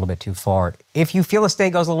think went a little bit too far. If you feel a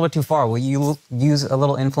state goes a little bit too far, will you use a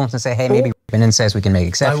little influence and say, hey, maybe Brittany says we can make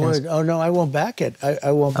exceptions? I would. Oh, no, I won't back it.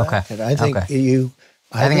 I won't back it. I think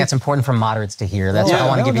I think that's important for moderates to hear. That's why I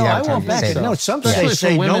want to give you that opportunity to say that. No, some states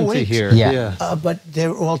say no wait. But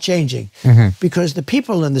they're all changing because the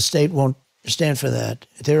people in the state won't stand for that.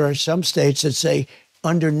 There are some states that say,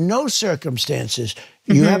 under no circumstances,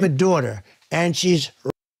 you have a daughter and she's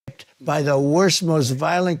raped by the worst, most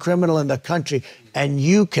violent criminal in the country, and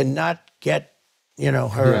you cannot get you know,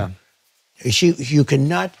 her. You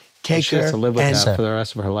cannot take She her has to live with and that for the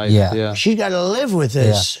rest of her life. Yeah. she got to live with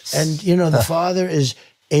this. And, you know, the father is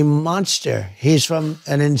a monster. He's from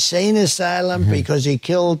an insane asylum because he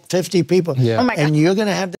killed 50 people. Yeah. Oh my God. And you're going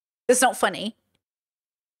to have That's not funny.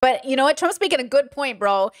 But you know what? Trump's making a good point,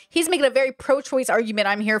 bro. He's making a very pro-choice argument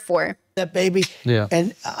I'm here for. that baby. Yeah.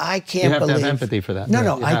 And I can't You have believe. to have empathy for that.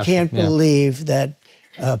 No, You I have to. can't Yeah. believe that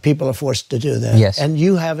people are forced to do that. Yes. And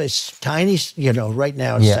you have a tiny, you know, right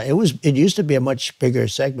now, it's it used to be a much bigger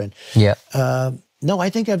segment. Yeah. No,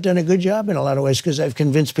 I think I've done a good job in a lot of ways because I've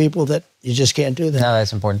convinced people that you just can't do that. No,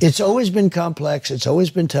 that's important. It's always been complex. It's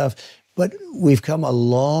always been tough, but we've come a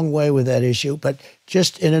long way with that issue. But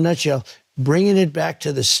just in a nutshell, bringing it back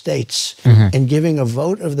to the states and giving a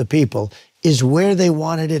vote of the people is where they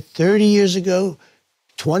wanted it 30 years ago,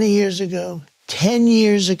 20 years ago, 10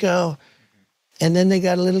 years ago. And then they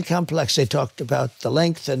got a little complex. They talked about the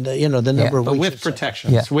length and the, you know, the number of But weeks. with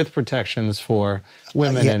protections, with protections for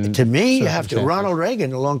women. And to me, you have to. circumstances. Ronald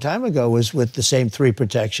Reagan, a long time ago, was with the same 3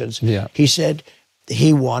 protections. Yeah. He said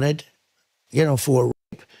he wanted, you know, for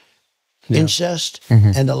rape, incest,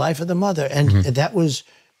 and the life of the mother. And that was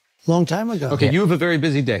a long time ago. Okay, you have a very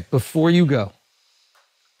busy day. Before you go,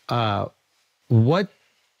 what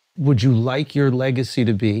would you like your legacy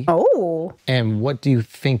to be? Oh. And what do you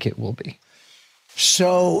think it will be?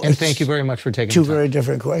 So, And thank you very much for taking 2 the time. very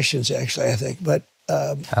different questions, actually, I think. But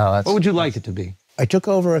What would you like it to be? I took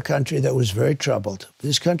over a country that was very troubled.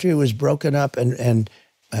 This country was broken up and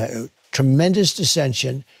tremendous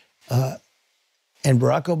dissension. And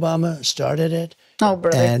Barack Obama started it. Oh,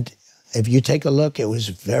 brother. And if you take a look, it was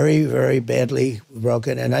very, very badly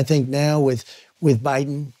broken. And I think now with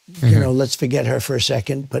Biden, you know, let's forget her for a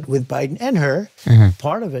second, but with Biden and her,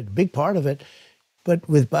 part of it, big part of it, but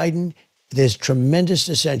with Biden, there's tremendous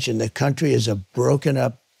dissension. The country is a broken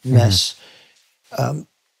up mess. And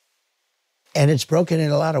it's broken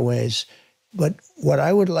in a lot of ways. But what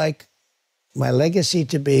I would like my legacy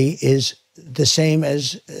to be is the same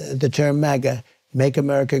as the term MAGA, Make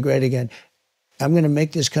America Great Again. I'm going to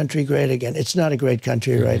make this country great again. It's not a great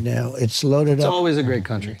country right now. It's loaded It's up. always a great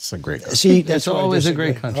country. It's a great country. See, that's It's why I always a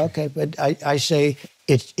disagree. great country. Okay, but I say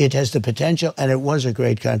it has the potential, and it was a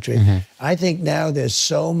great country. I think now there's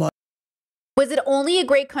so Was it only a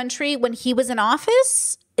great country when he was in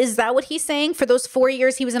office? Is that what he's saying? For those 4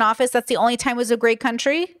 years he was in office, that's the only time it was a great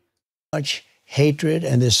country? much hatred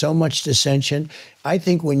and there's so much dissension. I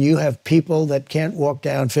think when you have people that can't walk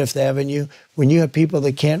down Fifth Avenue, when you have people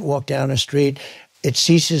that can't walk down a street, it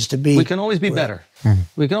ceases to be. We can always be better.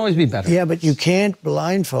 We can always be better. Yeah, but you can't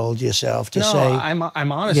blindfold yourself to No, say.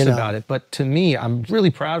 I'm honest you know. about it. But to me, I'm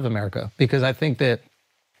really proud of America because I think that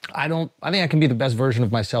I think I can be the best version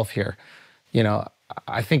of myself here. You know,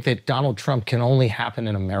 I think that Donald Trump can only happen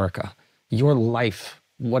in America. Your life,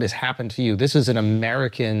 what has happened to you, this is an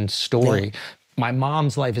American story. Yeah. My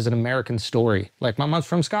mom's life is an American story. Like, my mom's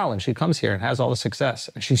from Scotland. She comes here and has all the success.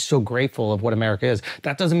 And she's so grateful of what America is.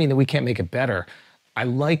 That doesn't mean that we can't make it better. I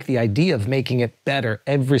like the idea of making it better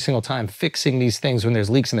every single time, fixing these things when there's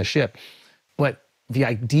leaks in the ship. But the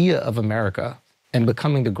idea of America and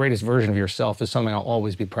becoming the greatest version of yourself is something I'll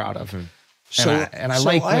always be proud of. So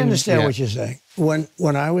I understand what you're saying.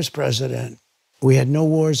 When I was president, we had no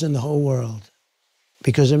wars in the whole world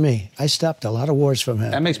because of me. I stopped a lot of wars from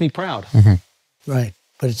happening. That makes me proud. Right.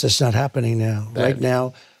 But it's just not happening now. Right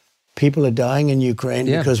now, people are dying in Ukraine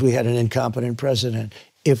because we had an incompetent president.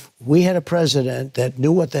 If we had a president that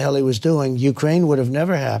knew what the hell he was doing, Ukraine would have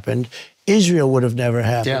never happened. Israel would have never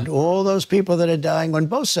happened. Yeah. All those people that are dying on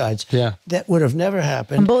both sides, that would have never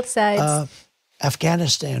happened. On both sides.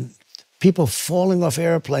 Afghanistan, people falling off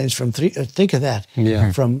airplanes from think of that,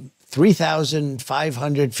 from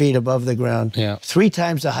 3,500 feet above the ground, 3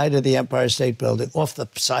 times the height of the Empire State Building, off the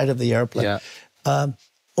side of the airplane.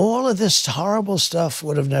 All of this horrible stuff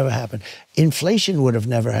would have never happened. Inflation would have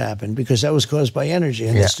never happened because that was caused by energy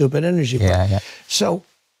and the stupid energy bill. So,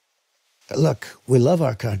 look, we love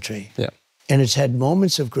our country, and it's had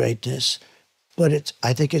moments of greatness, but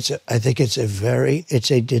I think it's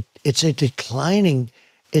a declining.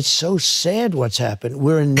 It's so sad what's happened.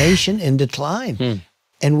 We're a nation in decline,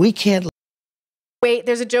 and we can't. Wait,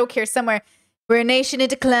 there's a joke here somewhere. We're a nation in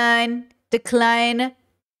decline.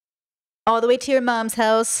 All the way to your mom's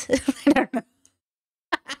house. I don't know.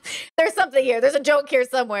 There's something here. There's a joke here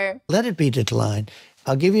somewhere. Let it be decline.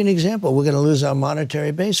 I'll give you an example. We're going to lose our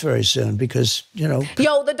monetary base very soon because, you know.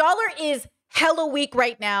 Yo, the dollar is hella weak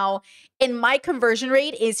right now, and my conversion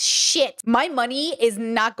rate is shit. My money is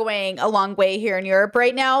not going a long way here in Europe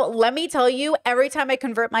right now. Let me tell you, every time I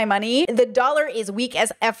convert my money, the dollar is weak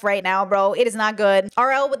as F right now, bro. It is not good.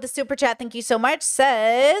 RL with the super chat, thank you so much,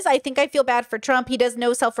 says, I think I feel bad for Trump. He does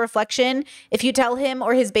no self-reflection. If you tell him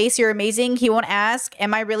or his base you're amazing, he won't ask,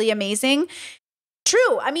 am I really amazing?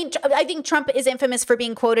 True. I mean, I think Trump is infamous for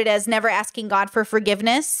being quoted as never asking God for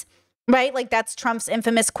forgiveness. Right? Like that's Trump's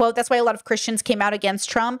infamous quote. That's why a lot of Christians came out against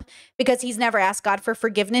Trump, because he's never asked God for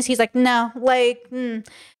forgiveness. He's like, no, like, you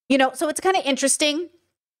know, so it's kind of interesting,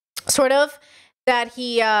 sort of, that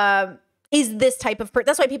he is this type of person.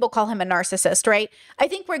 That's why people call him a narcissist, right? I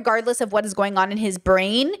think regardless of what is going on in his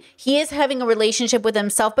brain, he is having a relationship with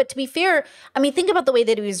himself. But to be fair, I mean, think about the way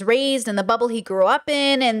that he was raised and the bubble he grew up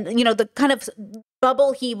in, and, you know, the kind of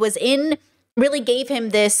bubble he was in really gave him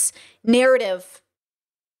this narrative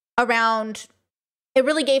around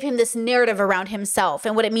himself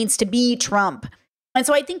and what it means to be Trump. And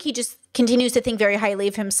so I think he just continues to think very highly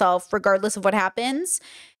of himself regardless of what happens.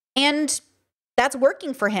 And that's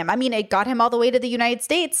working for him. I mean, it got him all the way to the United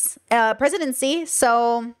States presidency.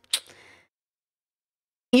 So,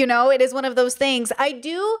 you know, it is one of those things. I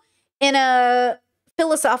do, in a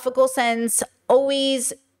philosophical sense,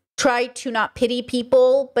 always try to not pity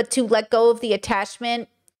people, but to let go of the attachment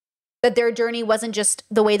that their journey wasn't just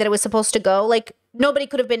the way that it was supposed to go. Like, nobody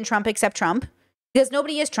could have been Trump except Trump, because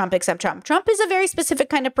nobody is Trump except Trump. Trump is a very specific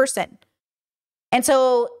kind of person. And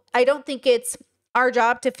so I don't think it's our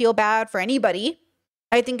job to feel bad for anybody.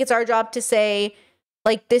 I think it's our job to say,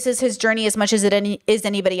 like, this is his journey as much as it is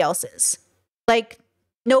anybody else's. Like,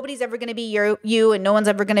 nobody's ever going to be you, and no one's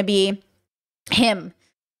ever going to be him.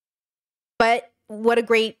 But what a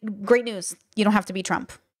great news. You don't have to be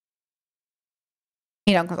Trump.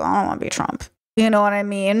 You know, because I don't want to be Trump. You know what I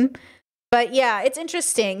mean? But yeah, it's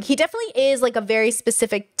interesting. He definitely is like a very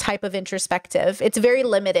specific type of introspective. It's very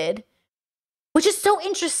limited, which is so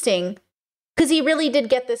interesting because he really did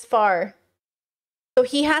get this far. So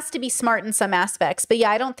he has to be smart in some aspects. But yeah,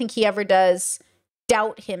 I don't think he ever does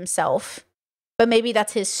doubt himself. But maybe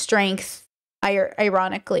that's his strength,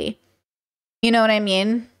 ironically. You know what I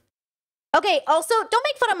mean? Okay, also, don't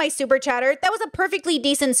make fun of my super chatter. That was a perfectly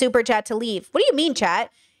decent super chat to leave. What do you mean, chat?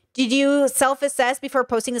 Did you self-assess before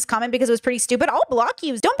posting this comment because it was pretty stupid? I'll block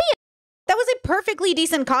you. Don't be That was a perfectly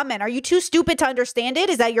decent comment. Are you too stupid to understand it?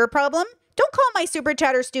 Is that your problem? Don't call my super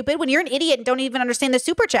chatter stupid when you're an idiot and don't even understand the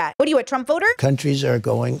super chat. What are you, a Trump voter? Countries are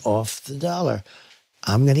going off the dollar.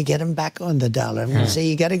 I'm going to get them back on the dollar. I'm going to say,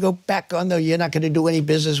 you got to go back on you're not going to do any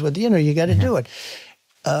business with, you got to do it.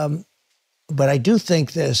 But I do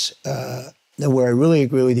think this, where I really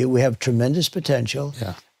agree with you, we have tremendous potential.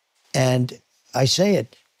 Yeah. And I say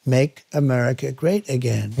it, make America great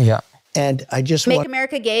again. Yeah. And I just Make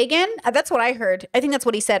America gay again? That's what I heard. I think that's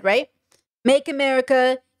what he said, right? Make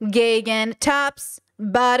America gay again. Tops,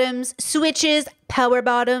 bottoms, switches, power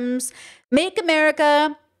bottoms. Make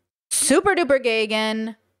America super duper gay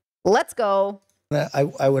again. Let's go.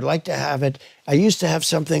 I would like to have it. I used to have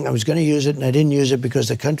something, I was going to use it, and I didn't use it because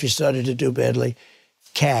the country started to do badly.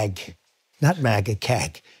 CAG. Not MAGA,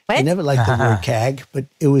 CAG. What? I never liked the word CAG, but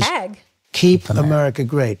it was CAG. Keep America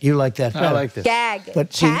Great. You like that better. I like this. Gag.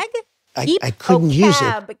 But see, CAG? I couldn't use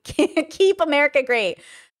it. Keep America great.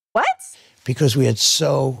 What? Because we had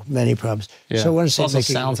so many problems. Yeah. So I want to say, also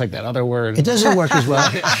sounds like that other word. It doesn't work as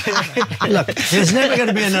well. Look, there's never going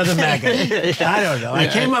to be another MAGA. I don't know. I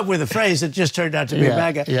came up with a phrase that just turned out to be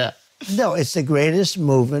MAGA. Yeah. No, it's the greatest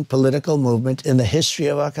movement, political movement in the history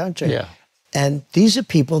of our country. Yeah. And these are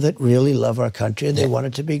people that really love our country and they want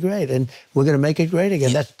it to be great. And we're going to make it great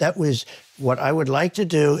again. That was what I would like to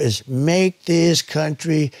do, is make this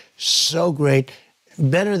country so great,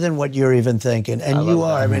 better than what you're even thinking. And you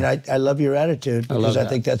are. I mean, I love your attitude because I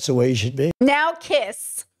think that's the way you should be. Now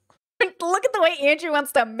kiss. Look at the way Andrew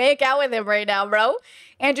wants to make out with him right now, bro.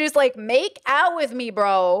 Andrew's like, make out with me,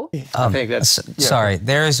 bro. I think that's... Sorry,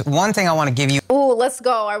 there's one thing I want to give you. Ooh, let's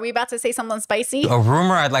go. Are we about to say something spicy? A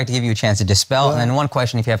rumor I'd like to give you a chance to dispel. And then one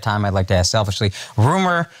question, if you have time, I'd like to ask selfishly.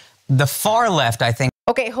 Rumor, the far left, I think.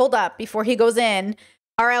 Okay, hold up. Before he goes in,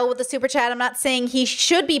 RL with the super chat, I'm not saying he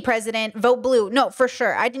should be president. Vote blue. No, for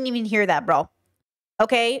sure. I didn't even hear that, bro.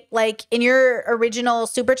 Okay, like in your original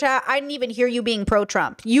super chat, I didn't even hear you being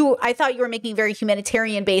pro-Trump. I thought you were making a very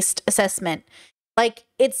humanitarian-based assessment. Like,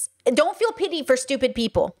 don't feel pity for stupid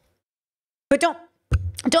people, but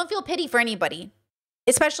don't feel pity for anybody,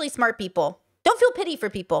 especially smart people. Don't feel pity for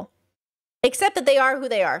people, accept that they are who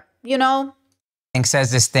they are, you know?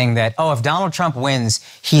 Says this thing that, oh, if Donald Trump wins,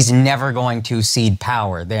 he's never going to cede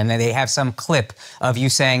power. Then they have some clip of you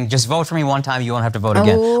saying, just vote for me one time, you won't have to vote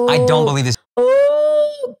again. I don't believe this.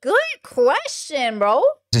 question, bro.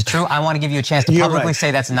 Is it true? I want to give you a chance to publicly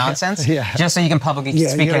say that's nonsense, just so you can publicly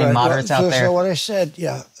speak to any moderates out there. So what I said,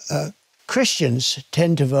 Christians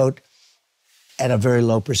tend to vote at a very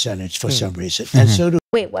low percentage for some reason, and so do.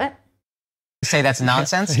 Wait, what? Say that's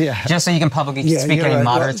nonsense, just so you can publicly speak to any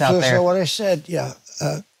moderates out there. So what I said,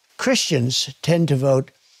 Christians tend to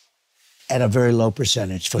vote at a very low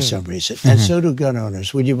percentage for some reason, and so do gun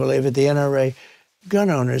owners. Would you believe it? The NRA, gun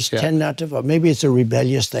owners tend not to vote. Maybe it's a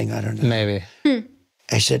rebellious thing. I don't know. Maybe.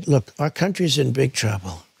 I said, look, our country's in big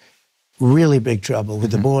trouble, really big trouble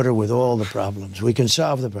with the border, with all the problems. We can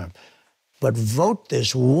solve the problem. But vote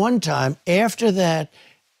this one time. After that,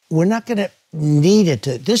 we're not going to need it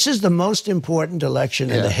to. This is the most important election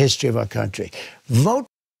in the history of our country. Vote.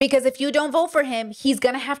 Because if you don't vote for him, he's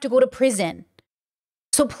going to have to go to prison.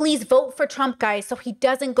 So please vote for Trump, guys, so he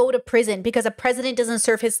doesn't go to prison, because a president doesn't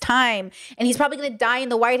serve his time. And he's probably going to die in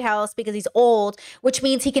the White House because he's old, which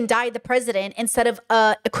means he can die the president instead of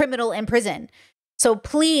a criminal in prison. So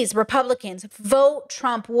please, Republicans, vote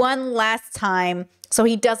Trump one last time so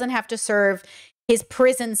he doesn't have to serve his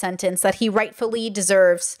prison sentence that he rightfully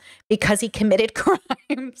deserves because he committed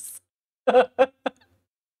crimes.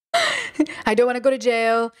 I don't want to go to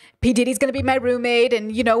jail. P. Diddy's going to be my roommate,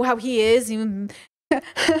 and you know how he is.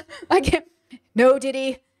 I can't. No,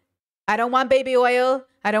 Diddy. I don't want baby oil.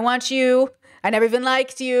 I don't want you. I never even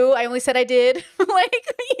liked you. I only said I did. Like,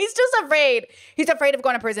 he's just afraid. He's afraid of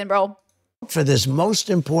going to prison, bro. For this most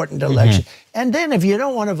important election. And then if you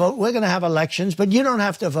don't want to vote, we're going to have elections, but you don't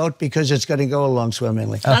have to vote because it's going to go along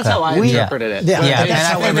swimmingly. That's how I interpreted it. That's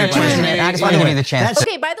how I just want to give you the chance.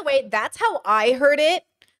 Okay, by the way, that's how I heard it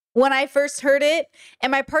when I first heard it.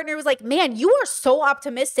 And my partner was like, man, you are so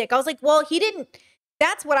optimistic. I was like, well, he didn't.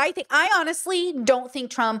 That's what I think. I honestly don't think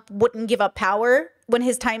Trump wouldn't give up power when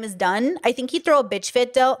his time is done. I think he'd throw a bitch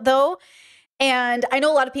fit, though. And I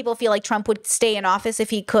know a lot of people feel like Trump would stay in office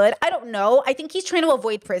if he could. I don't know. I think he's trying to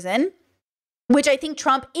avoid prison, which I think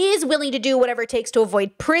Trump is willing to do whatever it takes to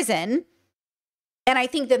avoid prison. And I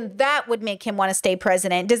think then that would make him want to stay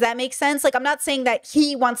president. Does that make sense? Like, I'm not saying that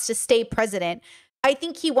he wants to stay president. I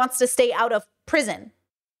think he wants to stay out of prison.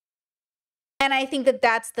 And I think that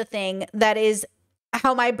that's the thing that is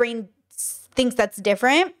how my brain thinks that's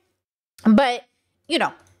different. But, you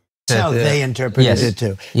know. That's how they interpreted it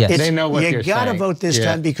too. Yes. They know what you're saying. You got to vote this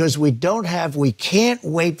time because we can't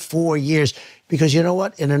wait 4 years. Because you know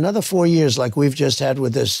what? In another 4 years, like we've just had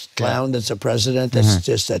with this clown that's a president, that's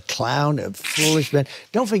just a clown, a foolish man.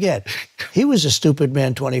 Don't forget, he was a stupid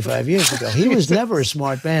man 25 years ago. He was never a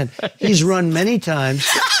smart man. He's run many times.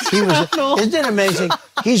 Isn't it amazing?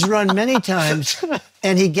 He's run many times,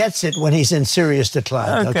 and he gets it when he's in serious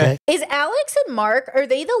decline. Okay. Is Alex and Mark, are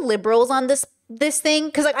they the liberals on this thing?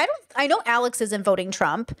 Because like I know Alex isn't voting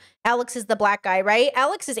Trump. Alex is the black guy, right?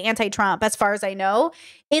 Alex is anti-Trump as far as I know.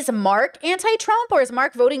 Is Mark anti-Trump, or is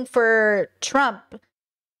Mark voting for Trump?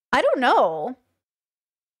 I don't know.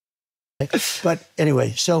 But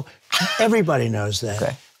anyway, so everybody knows that.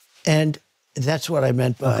 Okay. And that's what I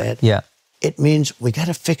meant by it. Yeah. It means we got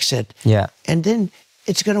to fix it. Yeah. And then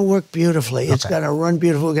it's going to work beautifully. It's going to run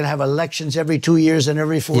beautifully. We're going to have elections every 2 years, and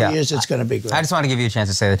every 4 years it's going to be great. I just want to give you a chance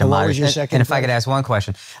to say that to what was your second And if I could ask one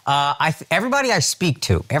question. Everybody I speak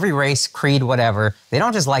to, every race, creed, whatever, they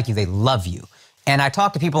don't just like you, they love you. And I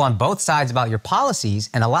talk to people on both sides about your policies,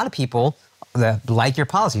 and a lot of people that like your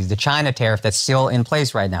policies. The China tariff that's still in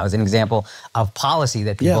place right now is an example of policy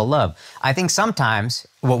that people love. I think sometimes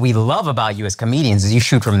what we love about you as comedians is you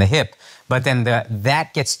shoot from the hip, but then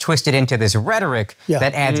that gets twisted into this rhetoric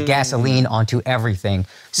that adds gasoline onto everything.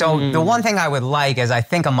 So the one thing I would like, as I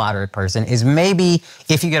think a moderate person, is maybe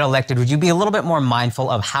if you get elected, would you be a little bit more mindful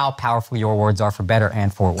of how powerful your words are for better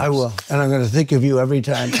and for worse? I will, and I'm going to think of you every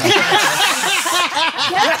time.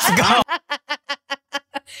 Let's go.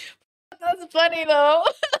 That's funny, though.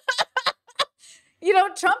 You know,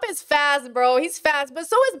 Trump is fast, bro. He's fast, but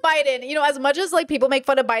so is Biden. You know, as much as like people make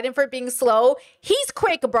fun of Biden for being slow, he's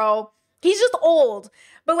quick, bro. He's just old.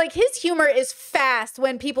 But like his humor is fast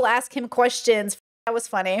when people ask him questions. That was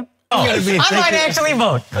funny. I might actually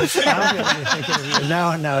vote.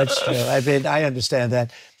 No, it's true. I mean, I understand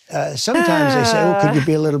that. Sometimes they say, oh, could you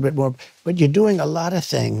be a little bit more? But you're doing a lot of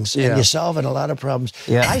things and you're solving a lot of problems.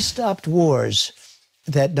 I stopped wars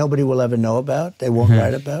that nobody will ever know about, they won't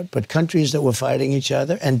write about, but countries that were fighting each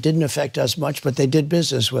other and didn't affect us much, but they did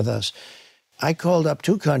business with us. I called up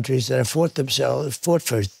two countries that have fought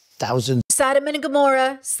for thousands. Sodom and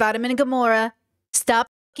Gomorrah, stop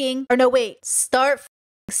fucking, or no, wait, stop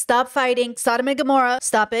fighting, Sodom and Gomorrah,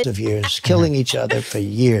 stop it. Of years, killing each other for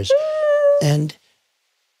years. And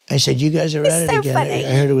I said, you guys are at it again. Funny.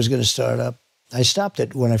 I heard it was going to start up. I stopped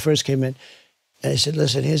it when I first came in. And I said,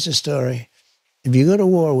 listen, here's the story. If you go to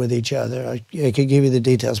war with each other, I could give you the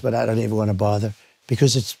details, but I don't even want to bother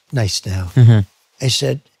because it's nice now. I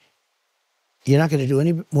said, you're not going to do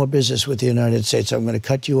any more business with the United States. I'm going to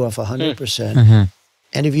cut you off 100%.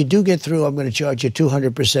 And if you do get through, I'm going to charge you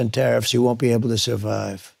 200% tariffs. You won't be able to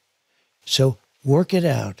survive. So work it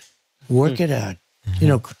out. Work it out. You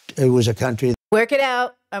know, it was a country. Work it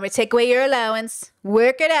out. I'm going to take away your allowance.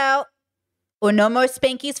 Work it out. Or no more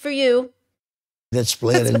spankies for you. That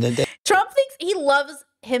split. And then Trump thinks he loves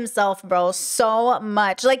himself, bro, so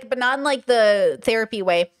much. Like, but not in like the therapy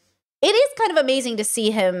way. It is kind of amazing to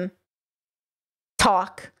see him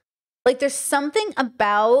talk. Like, there's something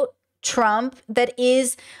about Trump that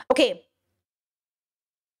is, okay,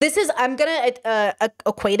 this is, I'm going to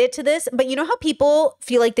equate it to this, but you know how people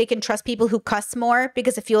feel like they can trust people who cuss more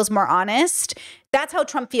because it feels more honest? That's how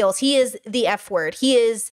Trump feels. He is the F word. He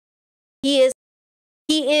is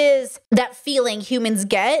that feeling humans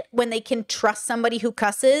get when they can trust somebody who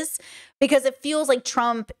cusses, because it feels like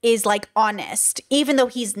Trump is like honest, even though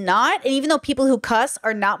he's not. And even though people who cuss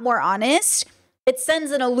are not more honest, it sends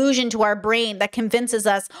an illusion to our brain that convinces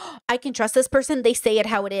us, oh, I can trust this person. They say it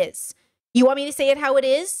how it is. You want me to say it how it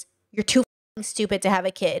is? You're too stupid to have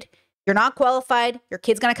a kid. You're not qualified. Your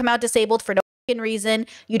kid's going to come out disabled for no reason.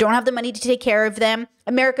 You don't have the money to take care of them.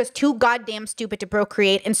 America's too goddamn stupid to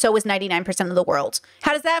procreate, and so is 99% of the world.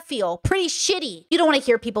 How does that feel? Pretty shitty. You don't want to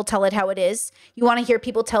hear people tell it how it is. You want to hear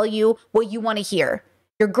people tell you what you want to hear.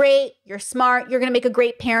 You're great. You're smart. You're going to make a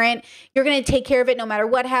great parent. You're going to take care of it no matter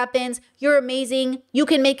what happens. You're amazing. You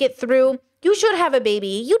can make it through. You should have a baby.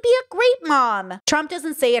 You'd be a great mom. Trump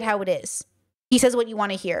doesn't say it how it is. He says what you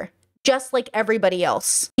want to hear, just like everybody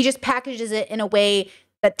else. He just packages it in a way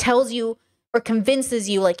that tells you or convinces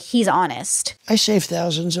you like he's honest. I saved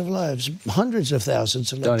thousands of lives, hundreds of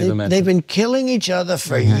thousands of lives. Don't even mention. They've been killing each other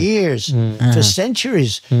for years, for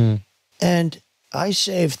centuries. And I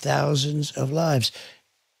saved thousands of lives.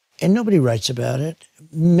 And nobody writes about it.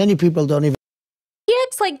 Many people don't even. He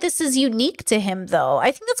acts like this is unique to him, though.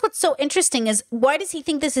 I think that's what's so interesting is, why does he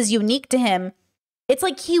think this is unique to him? It's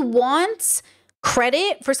like he wants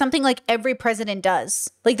credit for something like every president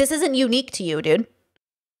does. Like, this isn't unique to you, dude.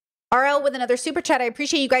 RL with another super chat. I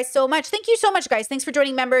appreciate you guys so much. Thank you so much, guys. Thanks for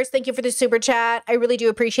joining members. Thank you for the super chat. I really do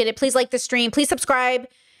appreciate it. Please like the stream. Please subscribe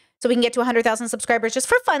so we can get to 100,000 subscribers just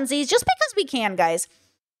for funsies, just because we can, guys.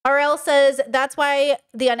 RL says, that's why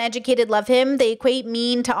the uneducated love him. They equate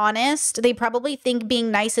mean to honest. They probably think being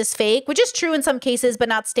nice is fake, which is true in some cases, but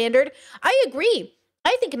not standard. I agree.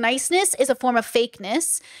 I think niceness is a form of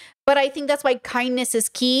fakeness, but I think that's why kindness is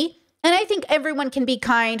key. And I think everyone can be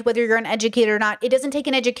kind, whether you're an educator or not. It doesn't take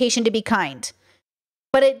an education to be kind,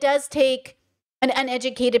 but it does take an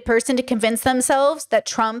uneducated person to convince themselves that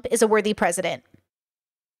Trump is a worthy president.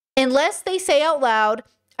 Unless they say out loud,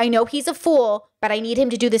 I know he's a fool, but I need him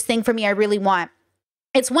to do this thing for me I really want.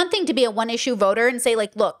 It's one thing to be a one-issue voter and say,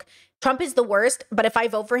 like, look, Trump is the worst, but if I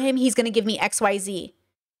vote for him, he's going to give me X, Y, Z.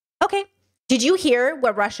 Okay. Did you hear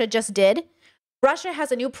what Russia just did? Russia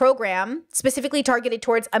has a new program specifically targeted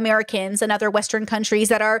towards Americans and other Western countries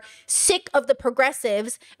that are sick of the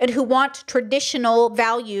progressives and who want traditional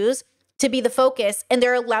values to be the focus. And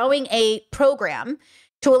they're allowing a program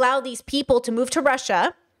to allow these people to move to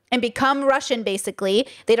Russia and become Russian, basically.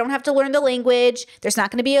 They don't have to learn the language. There's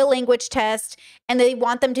not going to be a language test. And they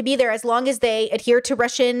want them to be there as long as they adhere to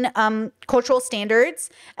Russian cultural standards,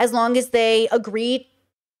 as long as they agree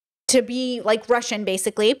to be like Russian,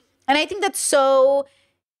 basically. And I think that's so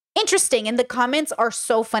interesting. And the comments are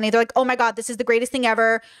so funny. They're like, oh my God, this is the greatest thing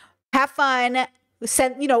ever. Have fun.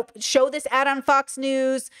 Send, show this ad on Fox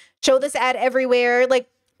News. Show this ad everywhere. Like,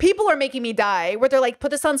 people are making me die where they're like,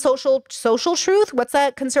 put this on social truth. What's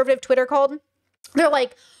that conservative Twitter called? They're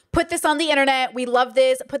like, put this on the internet. We love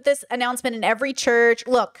this. Put this announcement in every church.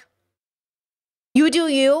 Look, you do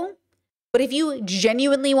you. But if you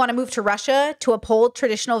genuinely want to move to Russia to uphold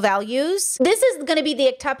traditional values, this is going to be the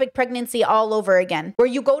ectopic pregnancy all over again, where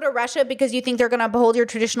you go to Russia because you think they're going to uphold your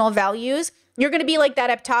traditional values. You're going to be like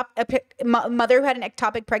that mother who had an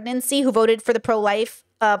ectopic pregnancy who voted for the pro-life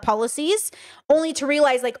policies, only to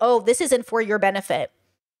realize like, oh, this isn't for your benefit.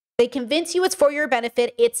 They convince you it's for your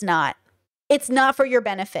benefit. It's not. It's not for your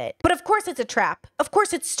benefit. But of course it's a trap. Of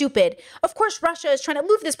course it's stupid. Of course Russia is trying to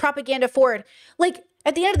move this propaganda forward. Like,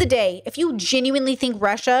 at the end of the day, if you genuinely think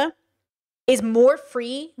Russia is more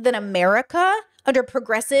free than America under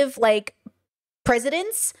progressive, like,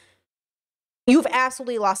 presidents, you've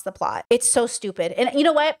absolutely lost the plot. It's so stupid. And you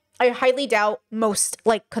know what? I highly doubt most,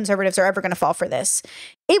 like, conservatives are ever going to fall for this.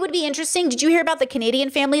 It would be interesting. Did you hear about the Canadian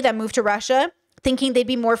family that moved to Russia thinking they'd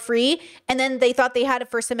be more free. And then they thought they had a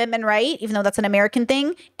First Amendment right, even though that's an American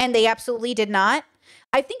thing. And they absolutely did not.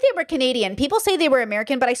 I think they were Canadian. People say they were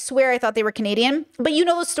American, but I swear I thought they were Canadian. But you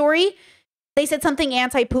know the story? They said something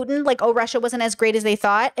anti-Putin, like, oh, Russia wasn't as great as they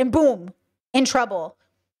thought. And boom, in trouble.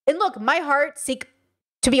 And look, my heart,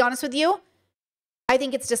 to be honest with you, I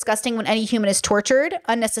think it's disgusting when any human is tortured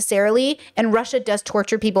unnecessarily. And Russia does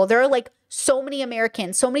torture people. There are like so many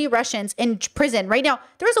Americans, so many Russians in prison right now.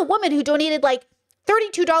 There's a woman who donated like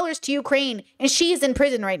 $32 to Ukraine, and she is in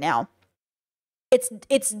prison right now.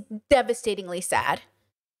 It's devastatingly sad.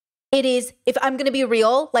 It is, if I'm going to be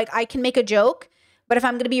real, like I can make a joke, but if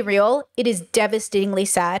I'm going to be real, it is devastatingly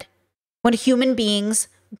sad when human beings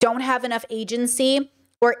don't have enough agency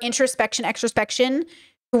or introspection, extrospection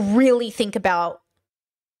to really think about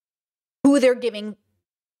who they're giving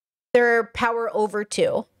their power over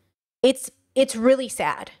to. It's really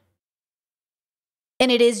sad.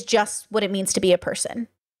 And it is just what it means to be a person.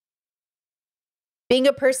 Being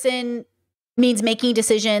a person means making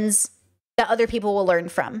decisions that other people will learn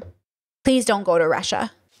from. Please don't go to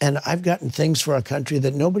Russia. And I've gotten things for our country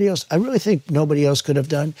that nobody else, I really think nobody else could have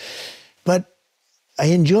done. But I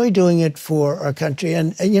enjoy doing it for our country.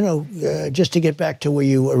 And you know, just to get back to where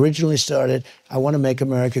you originally started, I want to make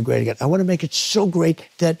America great again. I want to make it so great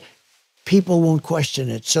that people won't question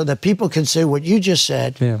it, so that people can say what you just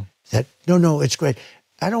said, that, no, it's great.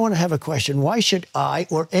 I don't want to have a question. Why should I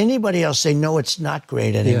or anybody else say, no, it's not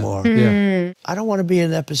great anymore? I don't want to be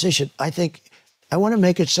in that position. I want to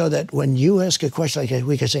make it so that when you ask a question like that,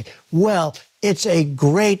 we can say, well, it's a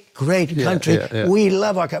great, great country. We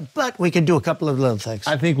love our country, but we can do a couple of little things.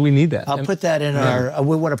 I think we need that. I'll put that in our,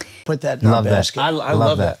 we want to put that in our basket. I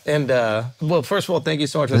love that. And, well, first of all, thank you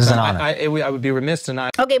so much for the time. I would be remiss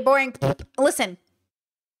tonight. Okay, boring. Listen,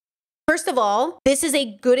 first of all, this is a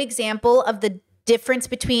good example of the difference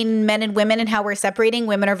between men and women and how we're separating.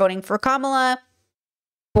 Women are voting for Kamala.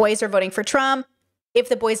 Boys are voting for Trump. If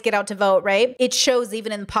the boys get out to vote, right? It shows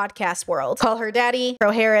even in the podcast world. Call her daddy,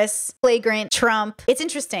 pro Harris, flagrant, Trump. It's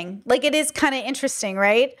interesting. Like, it is kind of interesting,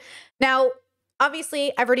 right? Now,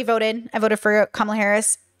 obviously, I've already voted. I voted for Kamala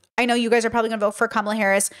Harris. I know you guys are probably going to vote for Kamala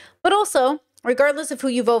Harris. But also, regardless of who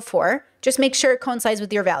you vote for, just make sure it coincides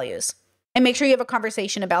with your values. And make sure you have a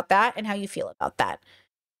conversation about that and how you feel about that,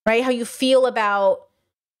 right? How you feel about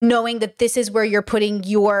knowing that this is where you're putting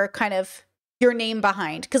your kind of, your name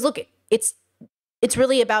behind. Because look, it's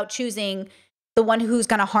really about choosing the one who's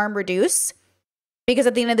going to harm reduce, because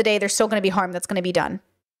at the end of the day, there's still going to be harm that's going to be done.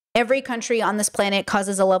 Every country on this planet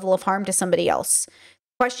causes a level of harm to somebody else. The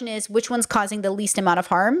question is, which one's causing the least amount of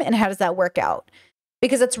harm, and how does that work out?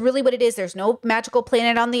 Because that's really what it is. There's no magical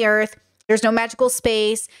planet on the earth. There's no magical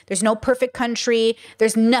space. There's no perfect country.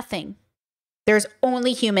 There's nothing. There's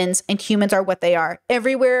only humans, and humans are what they are.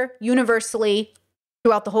 Everywhere, universally,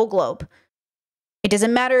 throughout the whole globe. It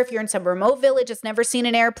doesn't matter if you're in some remote village that's never seen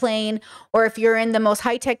an airplane, or if you're in the most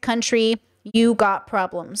high-tech country, you got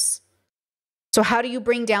problems. So how do you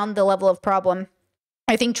bring down the level of problem?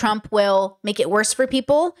 I think Trump will make it worse for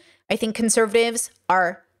people. I think conservatives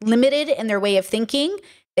are limited in their way of thinking.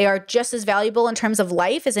 They are just as valuable in terms of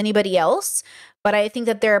life as anybody else. But I think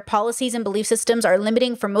that their policies and belief systems are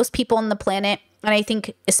limiting for most people on the planet. And I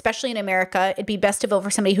think, especially in America, it'd be best to vote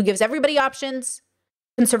for somebody who gives everybody options,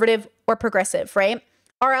 conservative or progressive, right?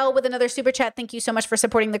 RL with another super chat. Thank you so much for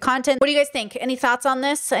supporting the content. What do you guys think? Any thoughts on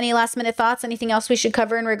this? Any last minute thoughts? Anything else we should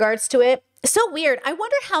cover in regards to it? It's so weird. I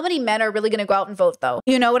wonder how many men are really going to go out and vote, though.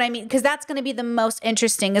 You know what I mean? Because that's going to be the most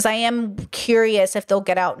interesting, as I am curious if they'll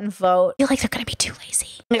get out and vote. I feel like they're going to be too lazy.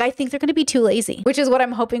 Like, I think they're going to be too lazy, which is what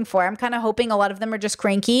I'm hoping for. I'm kind of hoping a lot of them are just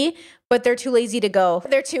cranky, but they're too lazy to go.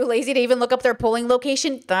 They're too lazy to even look up their polling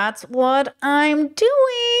location. That's what I'm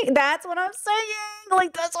doing. That's what I'm saying.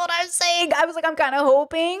 Like, that's what I'm saying. I was like, I'm kind of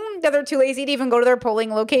hoping that they're too lazy to even go to their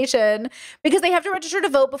polling location, because they have to register to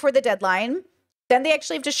vote before the deadline. Then they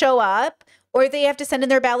actually have to show up, or they have to send in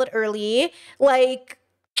their ballot early. Like,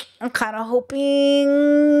 I'm kind of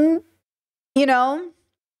hoping, you know,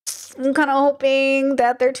 I'm kind of hoping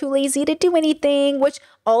that they're too lazy to do anything, which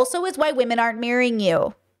also is why women aren't marrying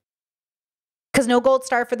you. Because no gold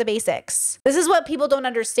star for the basics. This is what people don't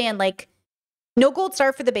understand. Like, no gold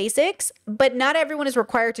star for the basics, but not everyone is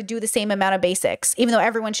required to do the same amount of basics, even though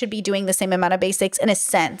everyone should be doing the same amount of basics in a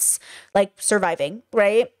sense, like surviving,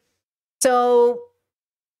 right? So,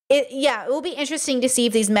 it will be interesting to see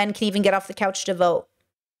if these men can even get off the couch to vote.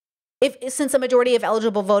 Since the majority of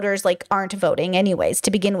eligible voters aren't voting anyways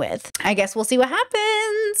to begin with. I guess we'll see what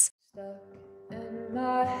happens. Stuck in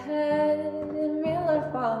my head, in real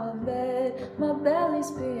life while I'm in bed, my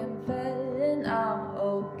belly's being fed and I'm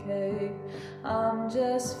okay. I'm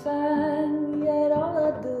just fine, yeah.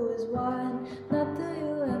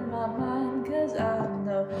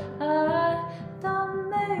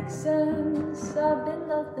 I've been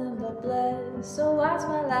nothing but blessed. So why's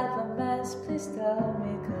my life a mess? Please tell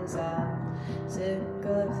me, 'cause I'm sick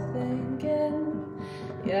of thinking.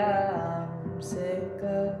 Yeah, I'm sick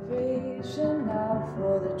of reaching out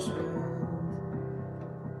for the truth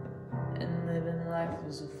and living life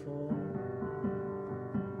as a fool.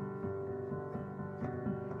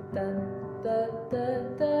 Dun, da, da,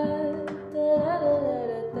 da, da, da,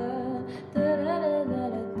 da, da.